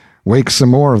and wake some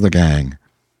more of the gang.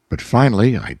 But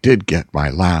finally I did get my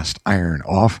last iron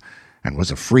off, and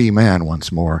was a free man once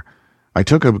more. I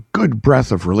took a good breath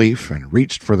of relief and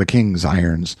reached for the king's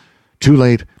irons. Too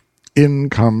late. In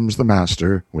comes the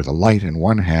master, with a light in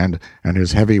one hand and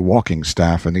his heavy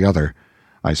walking-staff in the other.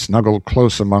 I snuggled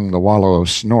close among the wallow of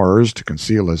snorers to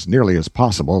conceal as nearly as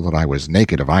possible that I was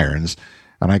naked of irons,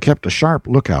 and I kept a sharp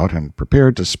lookout and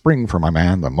prepared to spring for my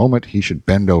man the moment he should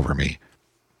bend over me.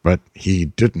 But he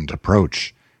didn't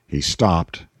approach. He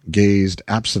stopped, gazed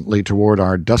absently toward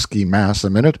our dusky mass a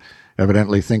minute,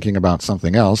 evidently thinking about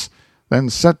something else, then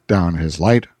set down his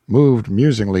light, moved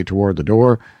musingly toward the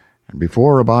door, and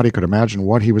before a body could imagine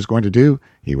what he was going to do,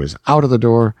 he was out of the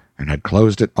door and had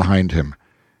closed it behind him.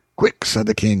 "Quick," said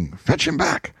the king, "fetch him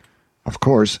back." Of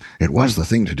course, it was the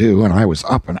thing to do, and I was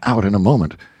up and out in a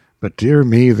moment. But dear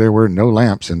me, there were no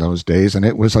lamps in those days, and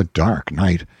it was a dark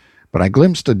night. But I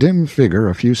glimpsed a dim figure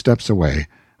a few steps away.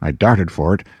 I darted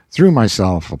for it, threw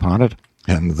myself upon it,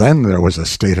 and then there was a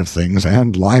state of things,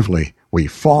 and lively. We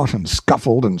fought and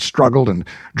scuffled and struggled and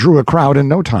drew a crowd in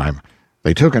no time.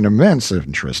 They took an immense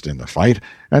interest in the fight,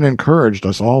 and encouraged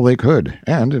us all they could,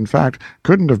 and, in fact,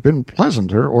 couldn't have been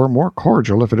pleasanter or more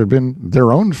cordial if it had been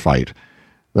their own fight.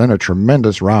 Then a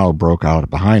tremendous row broke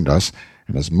out behind us,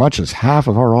 and as much as half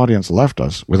of our audience left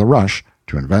us, with a rush,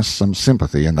 to invest some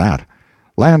sympathy in that.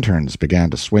 Lanterns began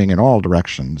to swing in all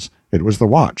directions. It was the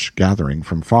watch gathering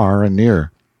from far and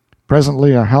near.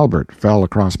 Presently a halbert fell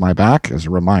across my back as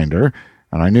a reminder,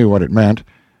 and I knew what it meant.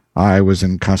 I was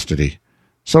in custody.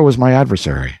 So was my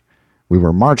adversary. We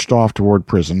were marched off toward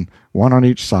prison, one on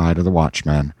each side of the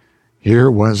watchman.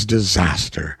 Here was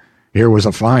disaster. Here was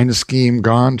a fine scheme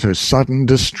gone to sudden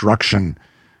destruction.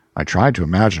 I tried to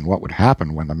imagine what would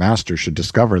happen when the master should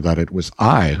discover that it was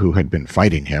I who had been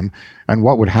fighting him, and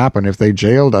what would happen if they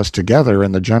jailed us together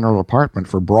in the general apartment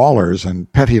for brawlers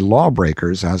and petty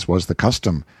lawbreakers, as was the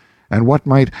custom, and what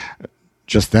might—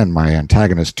 Just then my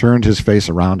antagonist turned his face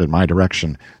around in my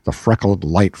direction. The freckled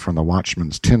light from the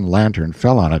watchman's tin lantern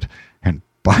fell on it, and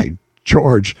by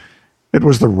George, it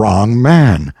was the wrong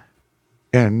man.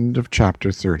 End of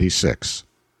chapter 36.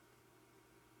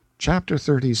 Chapter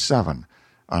 37.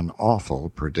 An Awful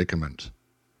Predicament.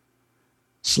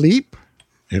 Sleep?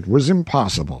 It was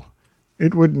impossible.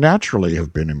 It would naturally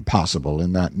have been impossible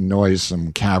in that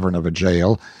noisome cavern of a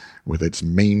jail, with its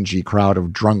mangy crowd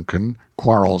of drunken,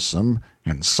 quarrelsome,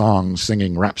 and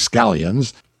song-singing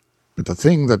rapscallions. But the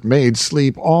thing that made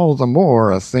sleep all the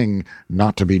more a thing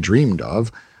not to be dreamed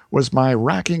of was my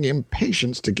racking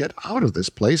impatience to get out of this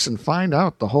place and find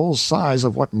out the whole size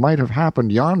of what might have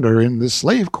happened yonder in the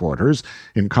slave quarters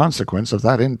in consequence of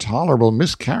that intolerable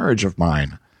miscarriage of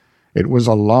mine. It was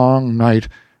a long night,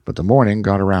 but the morning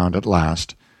got around at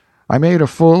last. I made a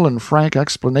full and frank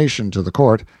explanation to the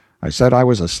court. I said I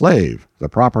was a slave, the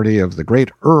property of the great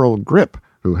Earl Grip,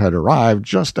 who had arrived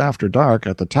just after dark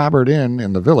at the Tabard Inn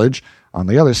in the village on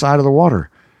the other side of the water,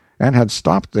 and had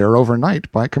stopped there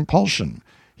overnight by compulsion,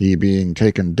 he being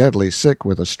taken deadly sick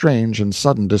with a strange and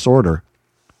sudden disorder.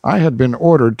 I had been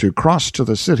ordered to cross to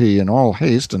the city in all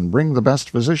haste and bring the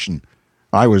best physician.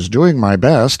 I was doing my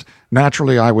best.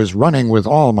 Naturally, I was running with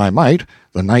all my might.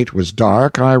 The night was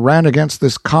dark. I ran against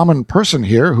this common person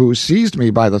here, who seized me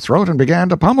by the throat and began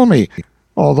to pummel me.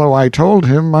 although I told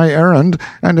him my errand,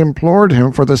 and implored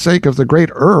him for the sake of the great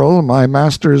Earl, my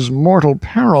master's mortal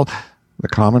peril—" The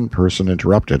common person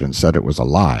interrupted and said it was a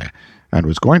lie, and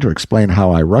was going to explain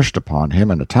how I rushed upon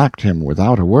him and attacked him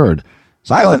without a word.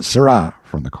 "Silence, sirrah!"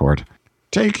 from the court.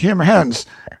 "Take him hence,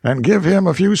 and give him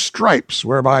a few stripes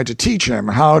whereby to teach him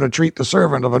how to treat the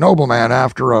servant of a nobleman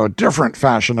after a different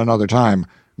fashion another time.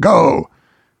 Go!"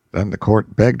 Then the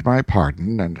court begged my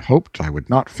pardon, and hoped I would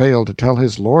not fail to tell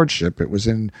his lordship it was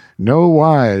in no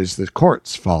wise the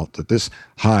court's fault that this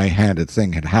high-handed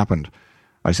thing had happened.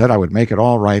 I said I would make it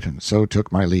all right, and so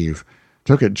took my leave.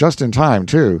 Took it just in time,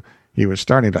 too. He was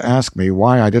starting to ask me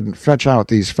why I didn't fetch out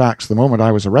these facts the moment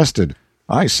I was arrested.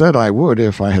 I said I would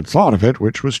if I had thought of it,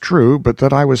 which was true, but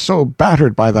that I was so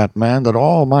battered by that man that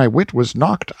all my wit was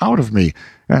knocked out of me,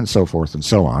 and so forth and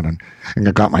so on,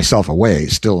 and got myself away,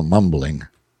 still mumbling.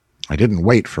 I didn't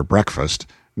wait for breakfast.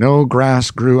 No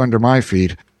grass grew under my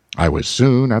feet. I was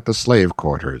soon at the slave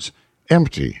quarters.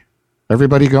 Empty.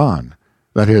 Everybody gone.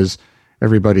 That is,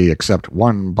 everybody except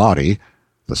one body,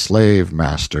 the slave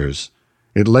master's.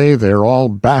 It lay there all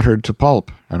battered to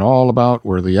pulp, and all about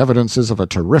were the evidences of a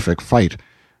terrific fight.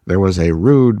 There was a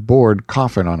rude board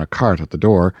coffin on a cart at the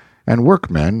door, and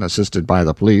workmen, assisted by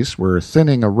the police, were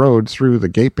thinning a road through the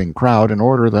gaping crowd in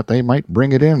order that they might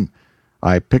bring it in.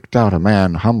 I picked out a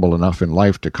man humble enough in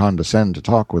life to condescend to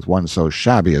talk with one so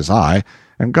shabby as I,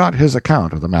 and got his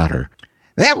account of the matter.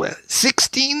 "There were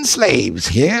 16 slaves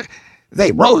here.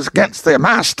 They rose against their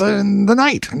master in the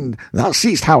night, and thou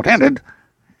seest how it ended."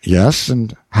 "Yes,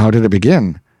 and how did it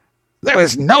begin?" "There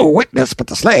was no witness but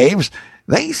the slaves.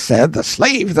 They said the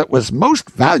slave that was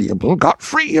most valuable got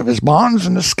free of his bonds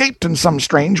and escaped in some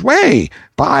strange way,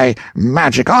 by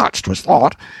magic arts, 'twas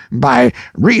thought, by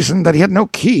reason that he had no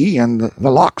key, and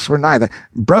the locks were neither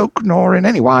broke nor in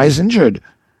any wise injured.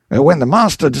 When the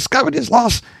master discovered his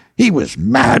loss, he was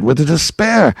mad with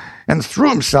despair, and threw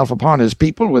himself upon his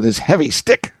people with his heavy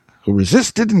stick, who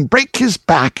resisted and brake his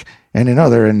back, and in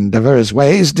other and divers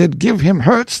ways did give him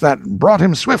hurts that brought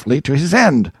him swiftly to his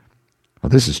end." Well,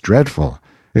 this is dreadful.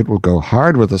 It will go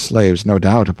hard with the slaves, no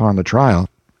doubt, upon the trial.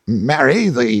 "Marry,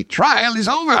 the trial is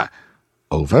over."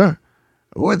 "Over?"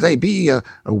 "Would they be a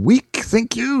week,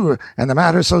 think you, and the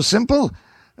matter so simple?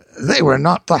 They were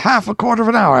not the half a quarter of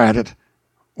an hour at it."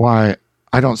 "Why,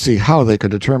 I don't see how they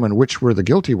could determine which were the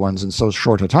guilty ones in so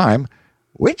short a time."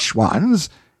 "Which ones?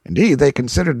 Indeed, they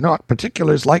considered not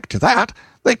particulars like to that.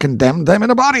 They condemned them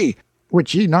in a body.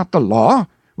 Wit ye not the law,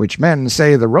 which men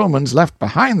say the Romans left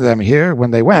behind them here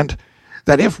when they went,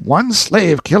 that if one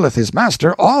slave killeth his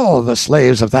master, all the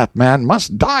slaves of that man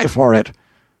must die for it?"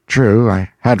 "True, I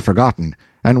had forgotten.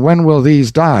 And when will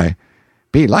these die?"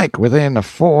 "Belike within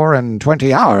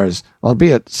 24 hours,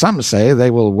 albeit some say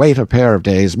they will wait a pair of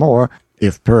days more,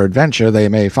 if peradventure they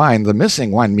may find the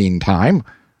missing one meantime."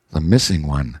 The missing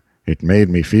one. It made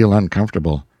me feel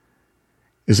uncomfortable.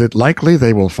 "Is it likely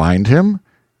they will find him?"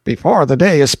 "Before the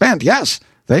day is spent, yes.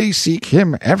 They seek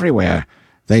him everywhere.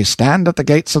 They stand at the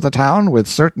gates of the town with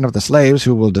certain of the slaves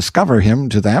who will discover him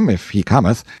to them if he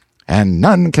cometh, and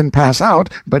none can pass out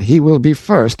but he will be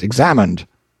first examined."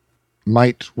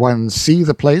 "Might one see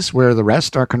the place where the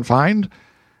rest are confined?"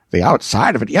 "The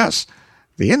outside of it, yes.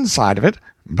 The inside of it,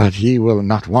 but he will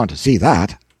not want to see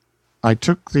that." I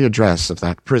took the address of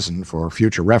that prison for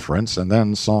future reference, and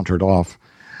then sauntered off.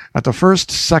 At the first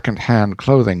second-hand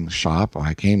clothing shop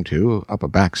I came to, up a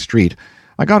back street,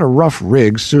 I got a rough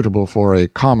rig suitable for a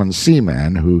common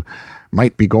seaman who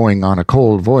might be going on a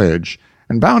cold voyage,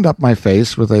 and bound up my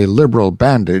face with a liberal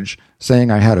bandage,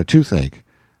 saying I had a toothache.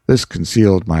 This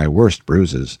concealed my worst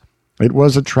bruises. It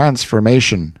was a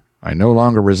transformation. I no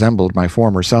longer resembled my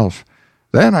former self.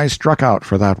 Then I struck out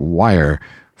for that wire,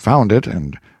 found it,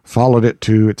 and followed it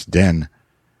to its den.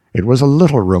 It was a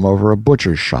little room over a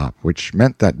butcher's shop, which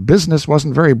meant that business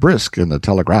wasn't very brisk in the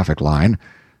telegraphic line.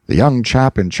 The young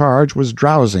chap in charge was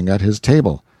drowsing at his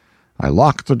table. I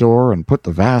locked the door and put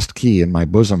the vast key in my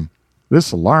bosom.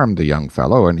 This alarmed the young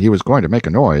fellow, and he was going to make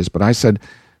a noise, but I said,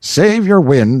 "Save your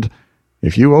wind.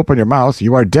 If you open your mouth,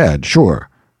 you are dead, sure.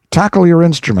 Tackle your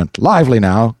instrument. Lively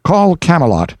now. Call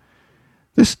Camelot."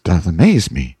 "This doth amaze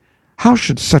me. How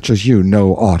should such as you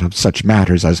know aught of such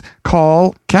matters as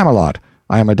call Camelot?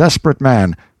 I am a desperate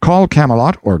man. Call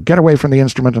Camelot, or get away from the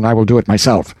instrument, and I will do it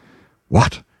myself."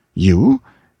 "What? You?"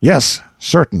 "Yes,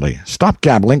 certainly. Stop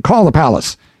gabbling. Call the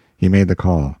palace." He made the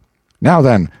call. "Now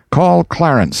then, call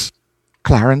Clarence."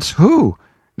 "Clarence who?"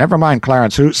 "Never mind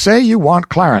Clarence who. Say you want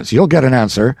Clarence. You'll get an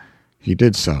answer." He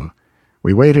did so.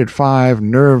 We waited 5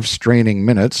 nerve-straining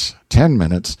minutes, 10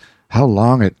 minutes. How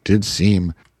long it did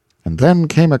seem. And then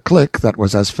came a click that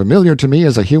was as familiar to me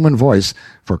as a human voice,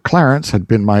 for Clarence had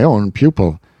been my own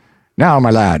pupil. "Now, my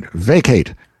lad,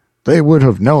 vacate." They would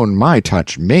have known my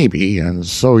touch, maybe, and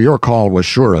so your call was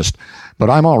surest, but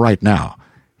I'm all right now.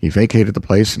 He vacated the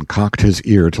place and cocked his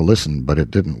ear to listen, but it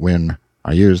didn't win.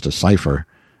 I used a cipher.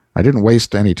 I didn't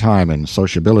waste any time in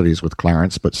sociabilities with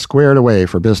Clarence, but squared away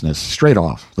for business, straight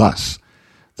off, thus.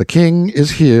 "The king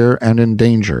is here and in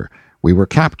danger. We were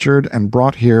captured and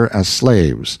brought here as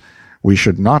slaves. We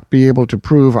should not be able to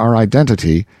prove our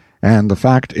identity, and the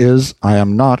fact is I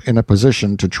am not in a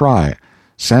position to try.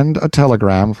 Send a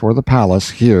telegram for the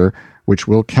palace here which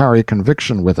will carry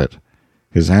conviction with it."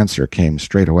 His answer came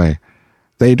straight away.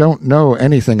 "They don't know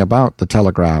anything about the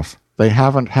telegraph. They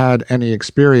haven't had any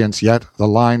experience yet. The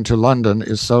line to London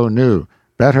is so new.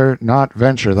 Better not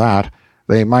venture that.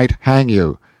 They might hang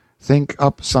you. Think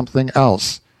up something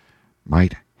else."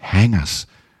 Might hang us.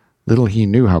 Little he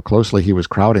knew how closely he was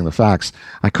crowding the facts.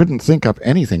 I couldn't think up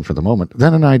anything for the moment.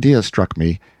 Then an idea struck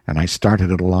me, and I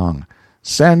started it along.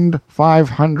 "Send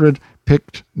 500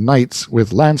 picked knights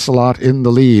with Lancelot in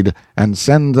the lead, and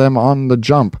send them on the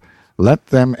jump. Let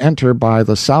them enter by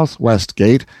the southwest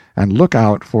gate, and look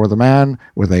out for the man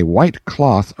with a white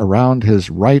cloth around his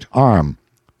right arm."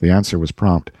 The answer was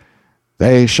prompt.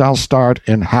 "They shall start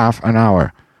in half an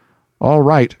hour." "All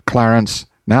right, Clarence.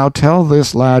 Now tell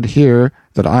this lad here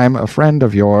that I'm a friend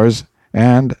of yours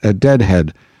and a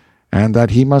deadhead, and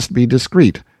that he must be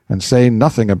discreet and say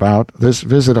nothing about this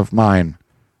visit of mine."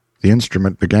 The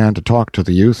instrument began to talk to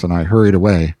the youth, and I hurried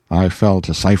away. I fell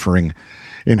to ciphering.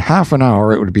 In half an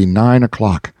hour it would be 9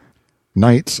 o'clock.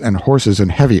 Knights and horses in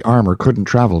heavy armor couldn't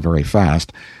travel very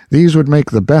fast. These would make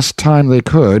the best time they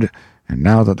could, and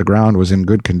now that the ground was in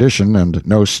good condition and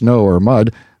no snow or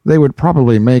mud, they would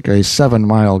probably make a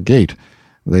 7-mile gait.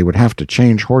 They would have to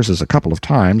change horses a couple of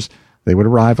times. They would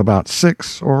arrive about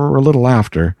 6 or a little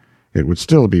after. It would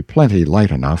still be plenty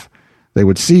light enough. They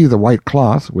would see the white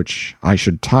cloth, which I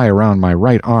should tie around my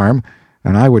right arm,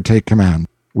 and I would take command.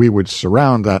 We would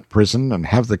surround that prison and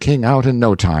have the king out in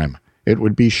no time. It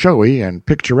would be showy and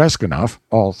picturesque enough,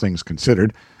 all things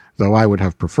considered, though I would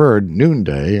have preferred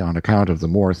noonday on account of the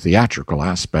more theatrical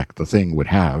aspect the thing would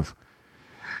have.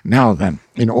 Now then,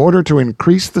 in order to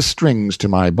increase the strings to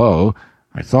my bow,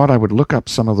 I thought I would look up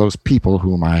some of those people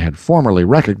whom I had formerly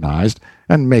recognized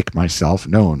and make myself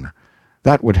known.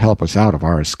 That would help us out of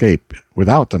our escape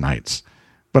without the knights.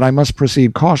 But I must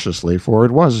proceed cautiously, for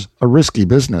it was a risky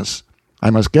business. I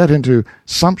must get into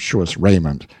sumptuous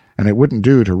raiment, and it wouldn't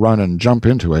do to run and jump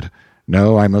into it.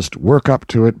 No, I must work up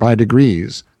to it by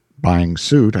degrees, buying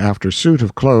suit after suit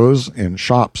of clothes in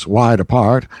shops wide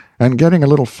apart, and getting a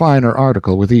little finer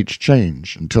article with each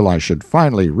change, until I should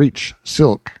finally reach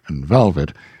silk and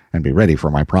velvet and be ready for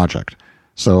my project.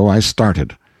 So I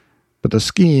started. But the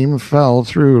scheme fell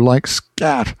through like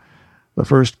scat. The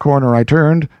first corner I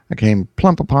turned, I came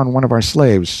plump upon one of our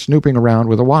slaves snooping around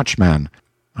with a watchman.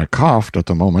 I coughed at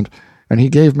the moment, and he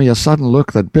gave me a sudden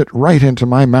look that bit right into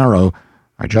my marrow.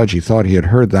 I judge he thought he had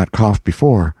heard that cough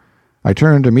before. I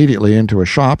turned immediately into a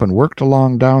shop and worked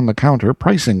along down the counter,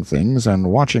 pricing things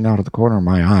and watching out of the corner of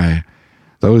my eye.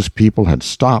 Those people had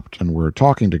stopped and were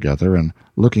talking together and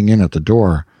looking in at the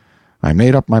door. I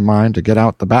made up my mind to get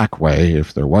out the back way,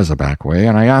 if there was a back way,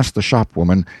 and I asked the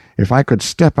shopwoman if I could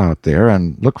step out there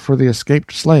and look for the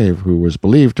escaped slave who was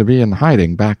believed to be in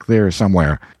hiding back there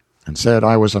somewhere, and said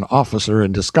I was an officer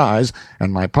in disguise,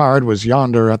 and my pard was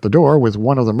yonder at the door with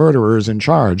one of the murderers in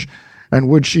charge, and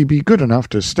would she be good enough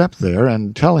to step there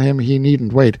and tell him he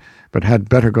needn't wait, but had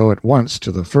better go at once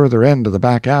to the further end of the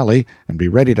back alley and be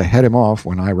ready to head him off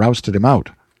when I rousted him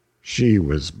out. She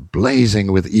was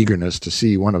blazing with eagerness to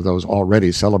see one of those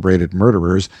already celebrated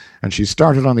murderers, and she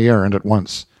started on the errand at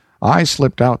once. I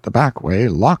slipped out the back way,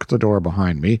 locked the door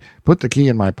behind me, put the key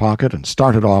in my pocket, and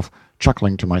started off,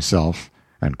 chuckling to myself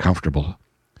and comfortable.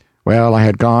 Well, I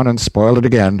had gone and spoiled it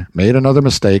again, made another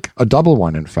mistake, a double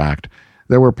one, in fact.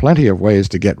 There were plenty of ways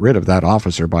to get rid of that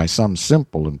officer by some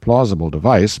simple and plausible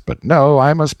device, but no,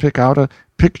 I must pick out a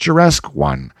picturesque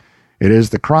one. It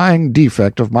is the crying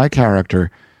defect of my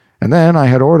character. And then I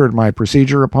had ordered my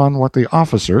procedure upon what the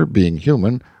officer, being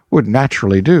human, would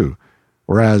naturally do.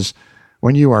 Whereas,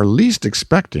 when you are least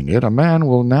expecting it, a man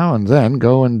will now and then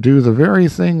go and do the very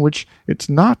thing which it's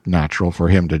not natural for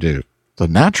him to do. The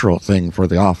natural thing for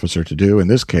the officer to do in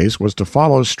this case was to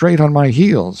follow straight on my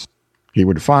heels. He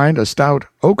would find a stout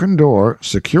oaken door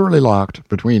securely locked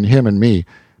between him and me.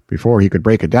 Before he could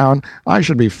break it down, I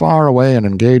should be far away and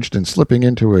engaged in slipping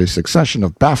into a succession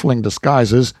of baffling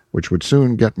disguises which would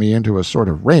soon get me into a sort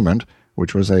of raiment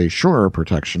which was a surer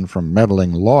protection from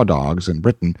meddling law-dogs in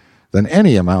Britain than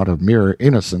any amount of mere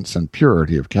innocence and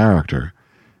purity of character.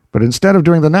 But instead of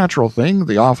doing the natural thing,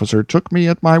 the officer took me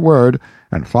at my word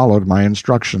and followed my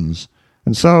instructions.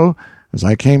 And so, as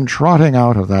I came trotting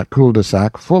out of that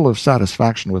cul-de-sac full of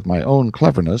satisfaction with my own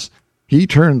cleverness, he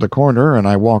turned the corner and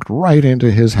I walked right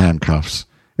into his handcuffs.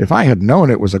 If I had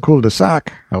known it was a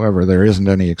cul-de-sac, however, there isn't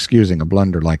any excusing a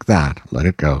blunder like that. Let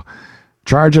it go.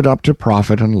 Charge it up to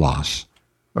profit and loss.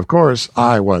 Of course,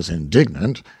 I was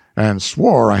indignant, and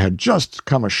swore I had just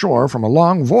come ashore from a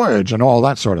long voyage and all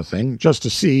that sort of thing, just to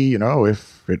see,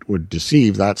 if it would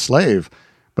deceive that slave.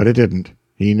 But it didn't.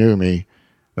 He knew me.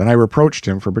 Then I reproached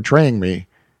him for betraying me.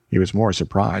 He was more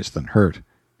surprised than hurt.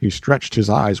 He stretched his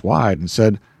eyes wide and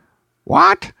said,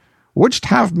 "What? Wouldst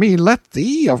have me let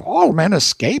thee of all men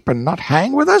escape and not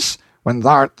hang with us, when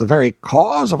thou'rt the very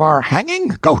cause of our hanging?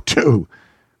 Go to!"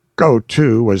 Go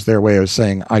to was their way of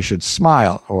saying I should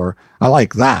smile, or I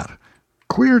like that.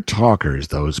 Queer talkers,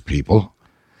 those people.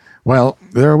 Well,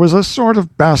 there was a sort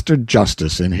of bastard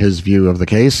justice in his view of the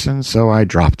case, and so I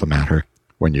dropped the matter.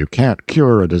 When you can't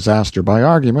cure a disaster by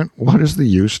argument, what is the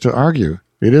use to argue?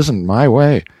 It isn't my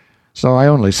way. So I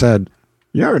only said,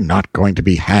 "You're not going to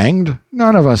be hanged.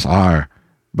 None of us are."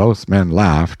 Both men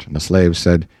laughed, and the slave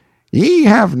said, "Ye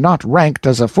have not ranked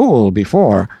as a fool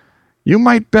before. You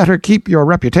might better keep your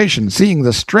reputation, seeing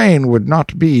the strain would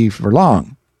not be for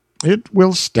long." "It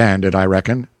will stand it, I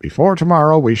reckon. Before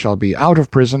tomorrow we shall be out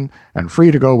of prison, and free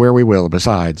to go where we will,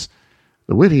 besides."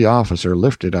 The witty officer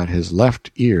lifted at his left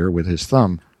ear with his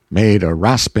thumb, made a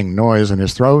rasping noise in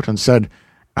his throat, and said,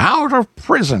 "Out of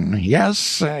prison,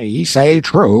 yes, ye say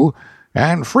true,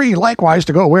 and free likewise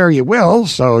to go where ye will,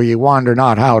 so ye wander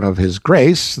not out of his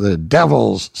grace, the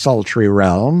devil's sultry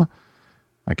realm."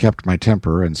 I kept my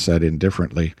temper and said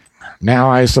indifferently, "Now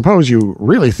I suppose you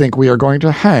really think we are going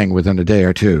to hang within a day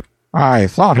or two." "I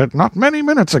thought it not many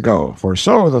minutes ago, for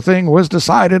so the thing was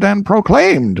decided and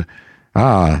proclaimed."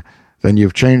 "Ah, then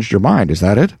you've changed your mind, is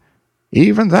that it?"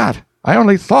 "Even that. I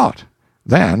only thought.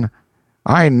 Then.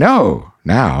 I know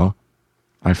now."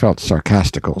 I felt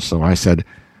sarcastical, so I said,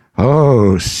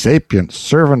 "Oh, sapient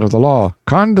servant of the law,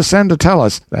 condescend to tell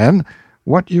us, then,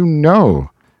 what you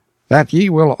know." "That ye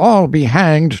will all be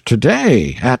hanged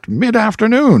today at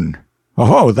mid-afternoon."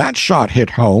 "Oh, that shot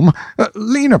hit home.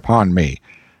 Lean upon me."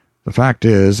 The fact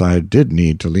is, I did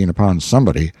need to lean upon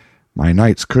somebody. My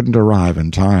knights couldn't arrive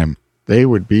in time. They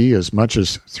would be as much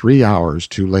as 3 hours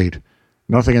too late.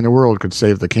 Nothing in the world could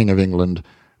save the King of England,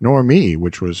 nor me,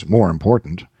 which was more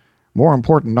important. More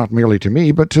important not merely to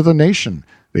me, but to the nation,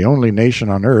 the only nation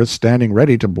on earth standing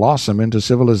ready to blossom into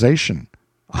civilization.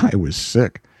 I was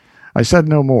sick. I said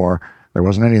no more. There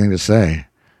wasn't anything to say.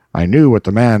 I knew what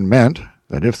the man meant,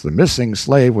 that if the missing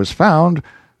slave was found,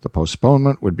 the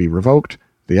postponement would be revoked,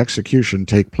 the execution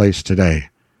take place today.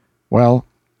 Well,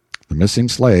 the missing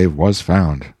slave was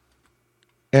found.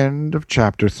 End of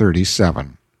chapter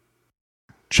 37.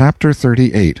 Chapter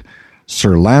 38.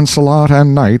 Sir Lancelot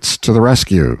and Knights to the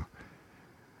Rescue.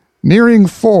 Nearing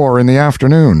 4 in the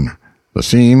afternoon. The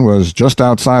scene was just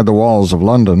outside the walls of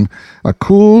London, a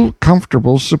cool,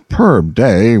 comfortable, superb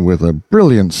day with a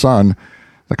brilliant sun,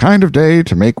 the kind of day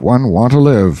to make one want to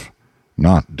live,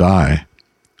 not die.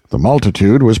 The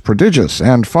multitude was prodigious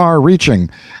and far-reaching,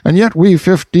 and yet we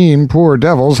 15 poor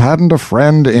devils hadn't a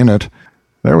friend in it.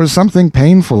 There was something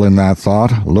painful in that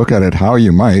thought, look at it how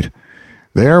you might.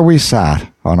 There we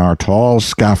sat, on our tall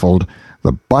scaffold,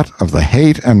 the butt of the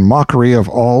hate and mockery of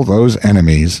all those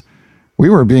enemies. We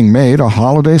were being made a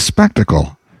holiday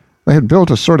spectacle. They had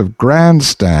built a sort of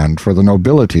grandstand for the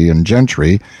nobility and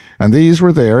gentry, and these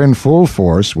were there in full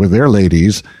force with their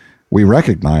ladies. We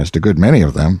recognized a good many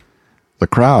of them. The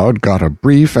crowd got a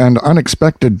brief and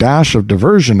unexpected dash of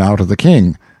diversion out of the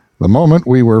king. The moment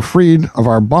we were freed of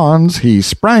our bonds, he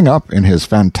sprang up in his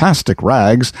fantastic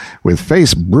rags, with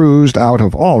face bruised out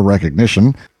of all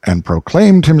recognition, and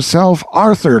proclaimed himself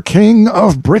Arthur, King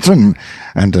of Britain,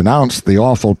 and denounced the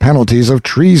awful penalties of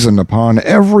treason upon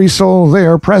every soul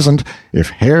there present if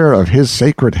hair of his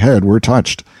sacred head were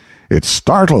touched. It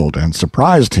startled and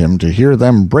surprised him to hear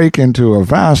them break into a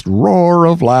vast roar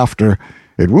of laughter.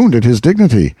 It wounded his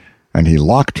dignity, and he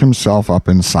locked himself up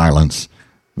in silence.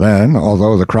 Then,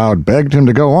 although the crowd begged him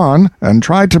to go on, and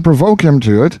tried to provoke him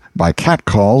to it by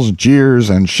catcalls, jeers,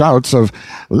 and shouts of,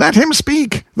 "Let him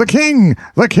speak! The king!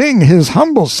 The king! His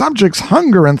humble subjects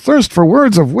hunger and thirst for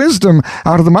words of wisdom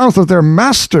out of the mouth of their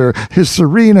master, his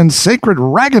serene and sacred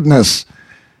raggedness!"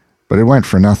 But it went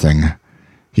for nothing.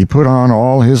 He put on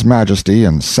all his majesty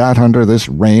and sat under this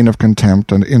rain of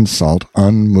contempt and insult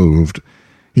unmoved.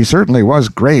 He certainly was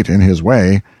great in his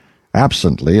way.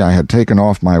 Absently, I had taken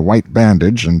off my white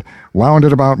bandage and wound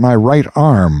it about my right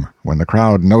arm. When the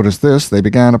crowd noticed this, they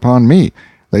began upon me.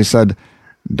 They said,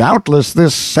 "Doubtless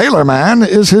this sailor man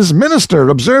is his minister.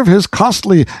 Observe his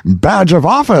costly badge of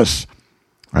office."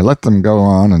 I let them go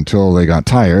on until they got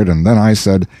tired, and then I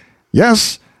said,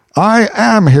 "Yes, I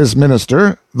am his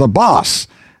minister, the boss,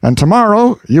 and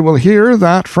tomorrow you will hear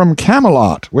that from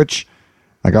Camelot, which—"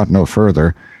 I got no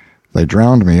further. They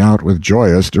drowned me out with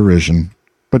joyous derision.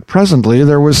 But presently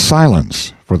there was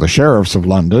silence, for the sheriffs of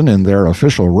London, in their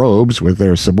official robes with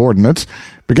their subordinates,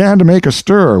 began to make a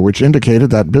stir which indicated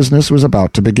that business was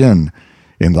about to begin.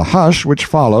 In the hush which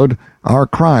followed, our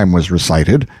crime was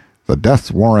recited, the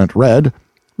death warrant read,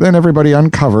 then everybody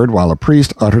uncovered while a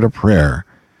priest uttered a prayer.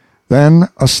 Then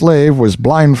a slave was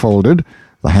blindfolded,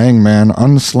 the hangman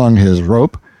unslung his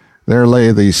rope, there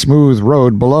lay the smooth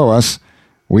road below us,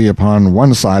 we upon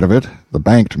one side of it, the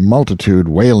banked multitude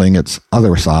wailing its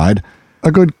other side,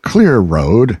 a good clear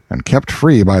road, and kept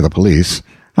free by the police.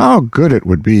 How good it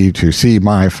would be to see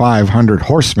my 500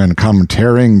 horsemen come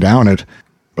tearing down it!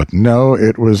 But no,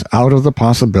 it was out of the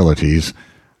possibilities.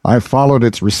 I followed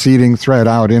its receding thread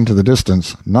out into the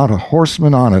distance, not a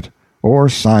horseman on it, or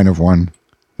sign of one.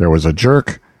 There was a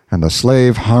jerk, and the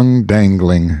slave hung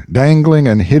dangling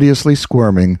and hideously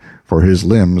squirming, for his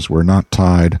limbs were not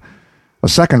tied. A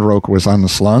second rope was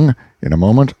unslung. In a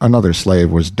moment another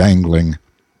slave was dangling.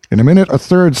 In a minute a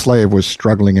third slave was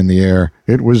struggling in the air.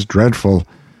 It was dreadful.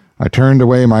 I turned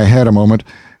away my head a moment,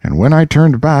 and when I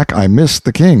turned back I missed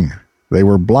the king. They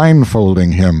were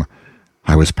blindfolding him.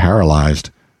 I was paralyzed.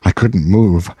 I couldn't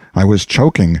move. I was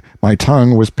choking. My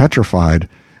tongue was petrified.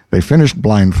 They finished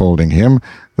blindfolding him.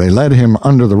 They led him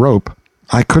under the rope.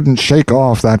 I couldn't shake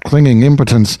off that clinging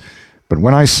impotence. But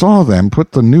when I saw them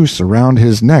put the noose around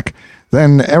his neck,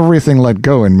 then everything let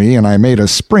go in me, and I made a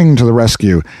spring to the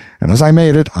rescue. And as I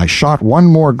made it, I shot one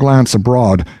more glance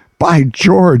abroad. By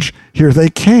George, here they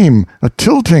came,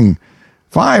 a-tilting.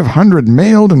 500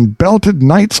 mailed and belted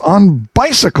knights on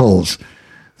bicycles!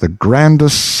 The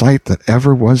grandest sight that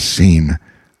ever was seen.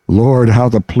 Lord, how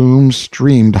the plumes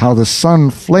streamed, how the sun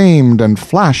flamed and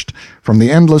flashed from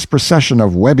the endless procession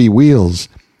of webby wheels.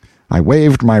 I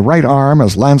waved my right arm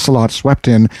as Lancelot swept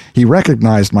in. He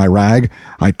recognized my rag.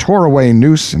 I tore away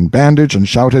noose and bandage and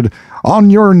shouted, "On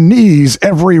your knees,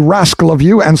 every rascal of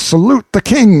you, and salute the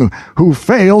king! Who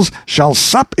fails shall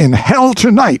sup in hell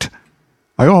tonight!"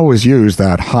 I always use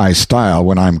that high style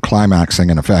when I'm climaxing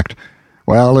an effect.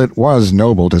 Well, it was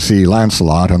noble to see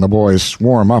Lancelot and the boys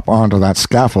swarm up onto that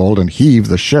scaffold and heave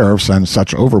the sheriffs and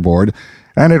such overboard,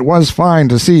 and it was fine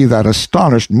to see that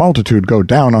astonished multitude go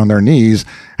down on their knees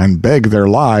and beg their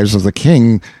lives of the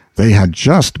king they had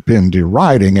just been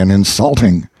deriding and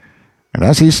insulting. And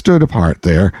as he stood apart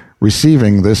there,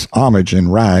 receiving this homage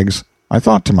in rags, I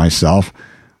thought to myself,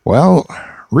 well,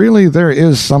 really there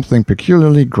is something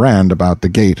peculiarly grand about the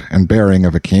gait and bearing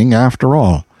of a king after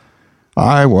all.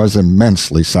 I was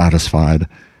immensely satisfied.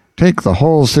 Take the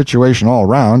whole situation all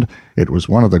round, it was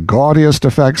one of the gaudiest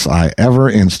effects I ever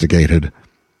instigated.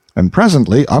 And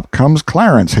presently up comes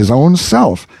Clarence, his own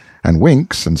self, and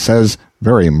winks and says,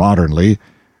 very modernly,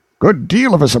 "Good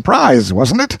deal of a surprise,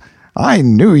 wasn't it? I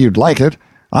knew you'd like it.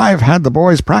 I've had the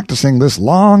boys practicing this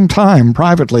long time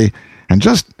privately, and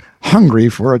just hungry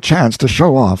for a chance to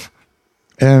show off."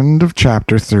 End of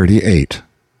chapter 38.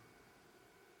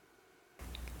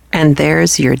 And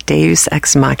there's your Deus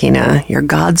Ex Machina, your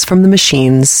gods from the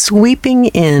machines, sweeping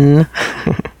in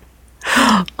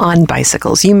on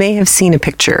bicycles. You may have seen a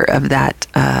picture of that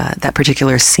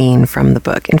particular scene from the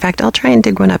book. In fact, I'll try and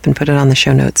dig one up and put it on the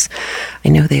show notes. I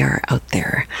know they are out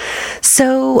there.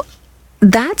 So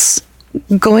that's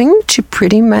going to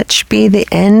pretty much be the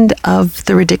end of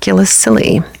the Ridiculous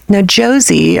Silly. Now,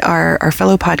 Josie, our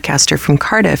fellow podcaster from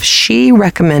Cardiff, she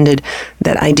recommended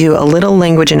that I do a little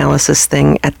language analysis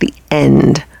thing at the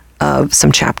end of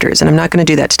some chapters. And I'm not going to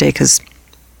do that today because,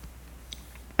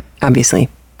 obviously,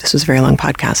 this was a very long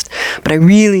podcast. But I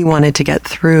really wanted to get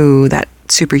through that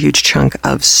super huge chunk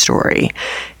of story.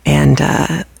 And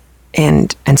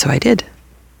so I did.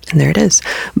 And there it is.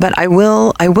 But I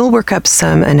will work up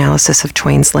some analysis of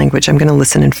Twain's language. I'm going to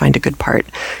listen and find a good part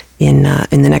in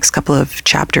the next couple of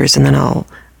chapters, and then I'll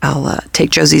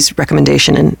take Josie's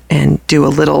recommendation and do a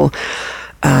little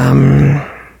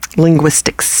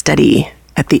linguistic study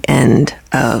at the end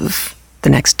of the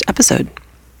next episode.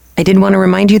 I did want to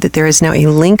remind you that there is now a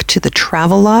link to the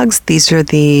travel logs. These are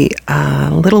the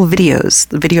little videos,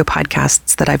 the video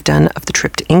podcasts that I've done of the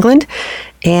trip to England,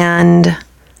 and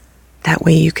that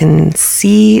way you can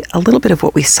see a little bit of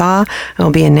what we saw. I'll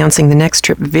be announcing the next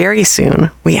trip very soon.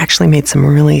 We actually made some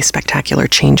really spectacular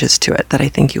changes to it that I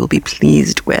think you will be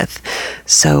pleased with.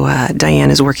 So Diane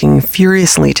is working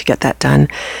furiously to get that done.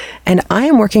 And I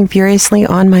am working furiously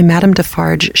on my Madame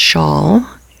Defarge shawl.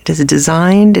 It is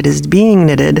designed, it is being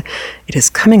knitted, it is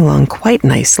coming along quite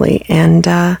nicely. And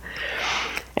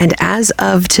as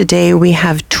of today, we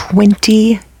have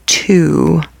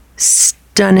 22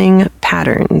 stunning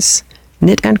patterns,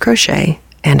 knit and crochet,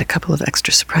 and a couple of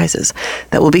extra surprises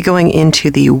that will be going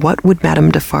into the What Would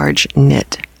Madame Defarge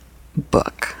Knit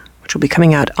book, which will be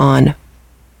coming out on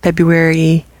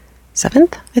February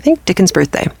 7th, I think, Dickens'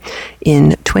 birthday,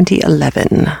 in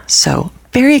 2011. So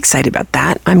very excited about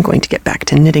that. I'm going to get back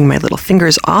to knitting my little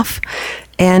fingers off.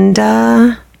 And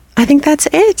I think that's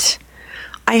it.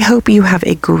 I hope you have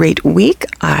a great week.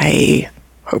 I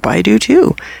hope I do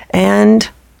too. And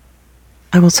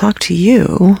I will talk to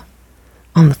you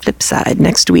on the flip side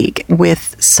next week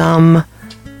with some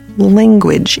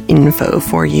language info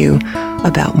for you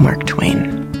about Mark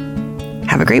Twain.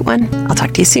 Have a great one. I'll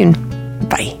talk to you soon.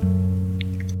 Bye.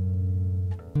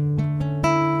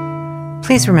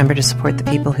 Please remember to support the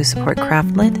people who support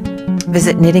Craftlit.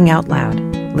 Visit Knitting Out Loud,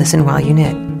 listen while you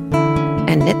knit,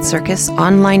 and Knit Circus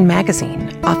online magazine,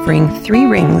 offering 3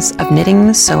 rings of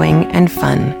knitting, sewing, and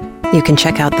fun. You can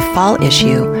check out the fall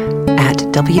issue at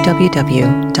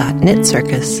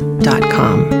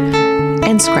www.knitcircus.com.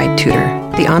 And Scribe Tutor,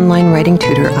 the online writing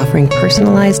tutor offering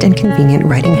personalized and convenient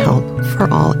writing help for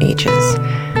all ages.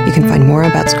 You can find more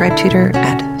about Scribe Tutor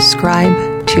at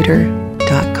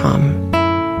scribetutor.com.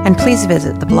 And please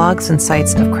visit the blogs and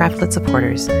sites of Craftlit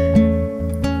supporters.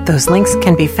 Those links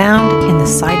can be found in the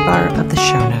sidebar of the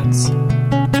show notes.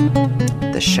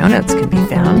 The show notes can be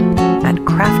found at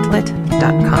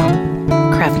craftlit.com.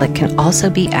 Craftlit can also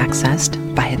be accessed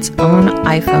by its own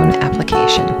iPhone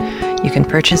application. You can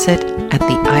purchase it at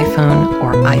the iPhone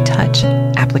or iTouch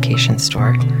application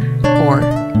store, or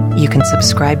you can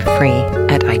subscribe free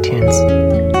at iTunes.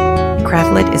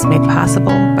 Craftlit is made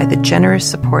possible by the generous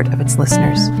support of its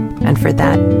listeners, and for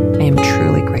that, I am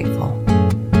truly grateful.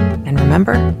 And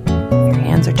remember, if your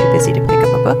hands are too busy to pick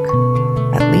up a book,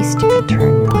 at least you can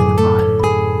turn one.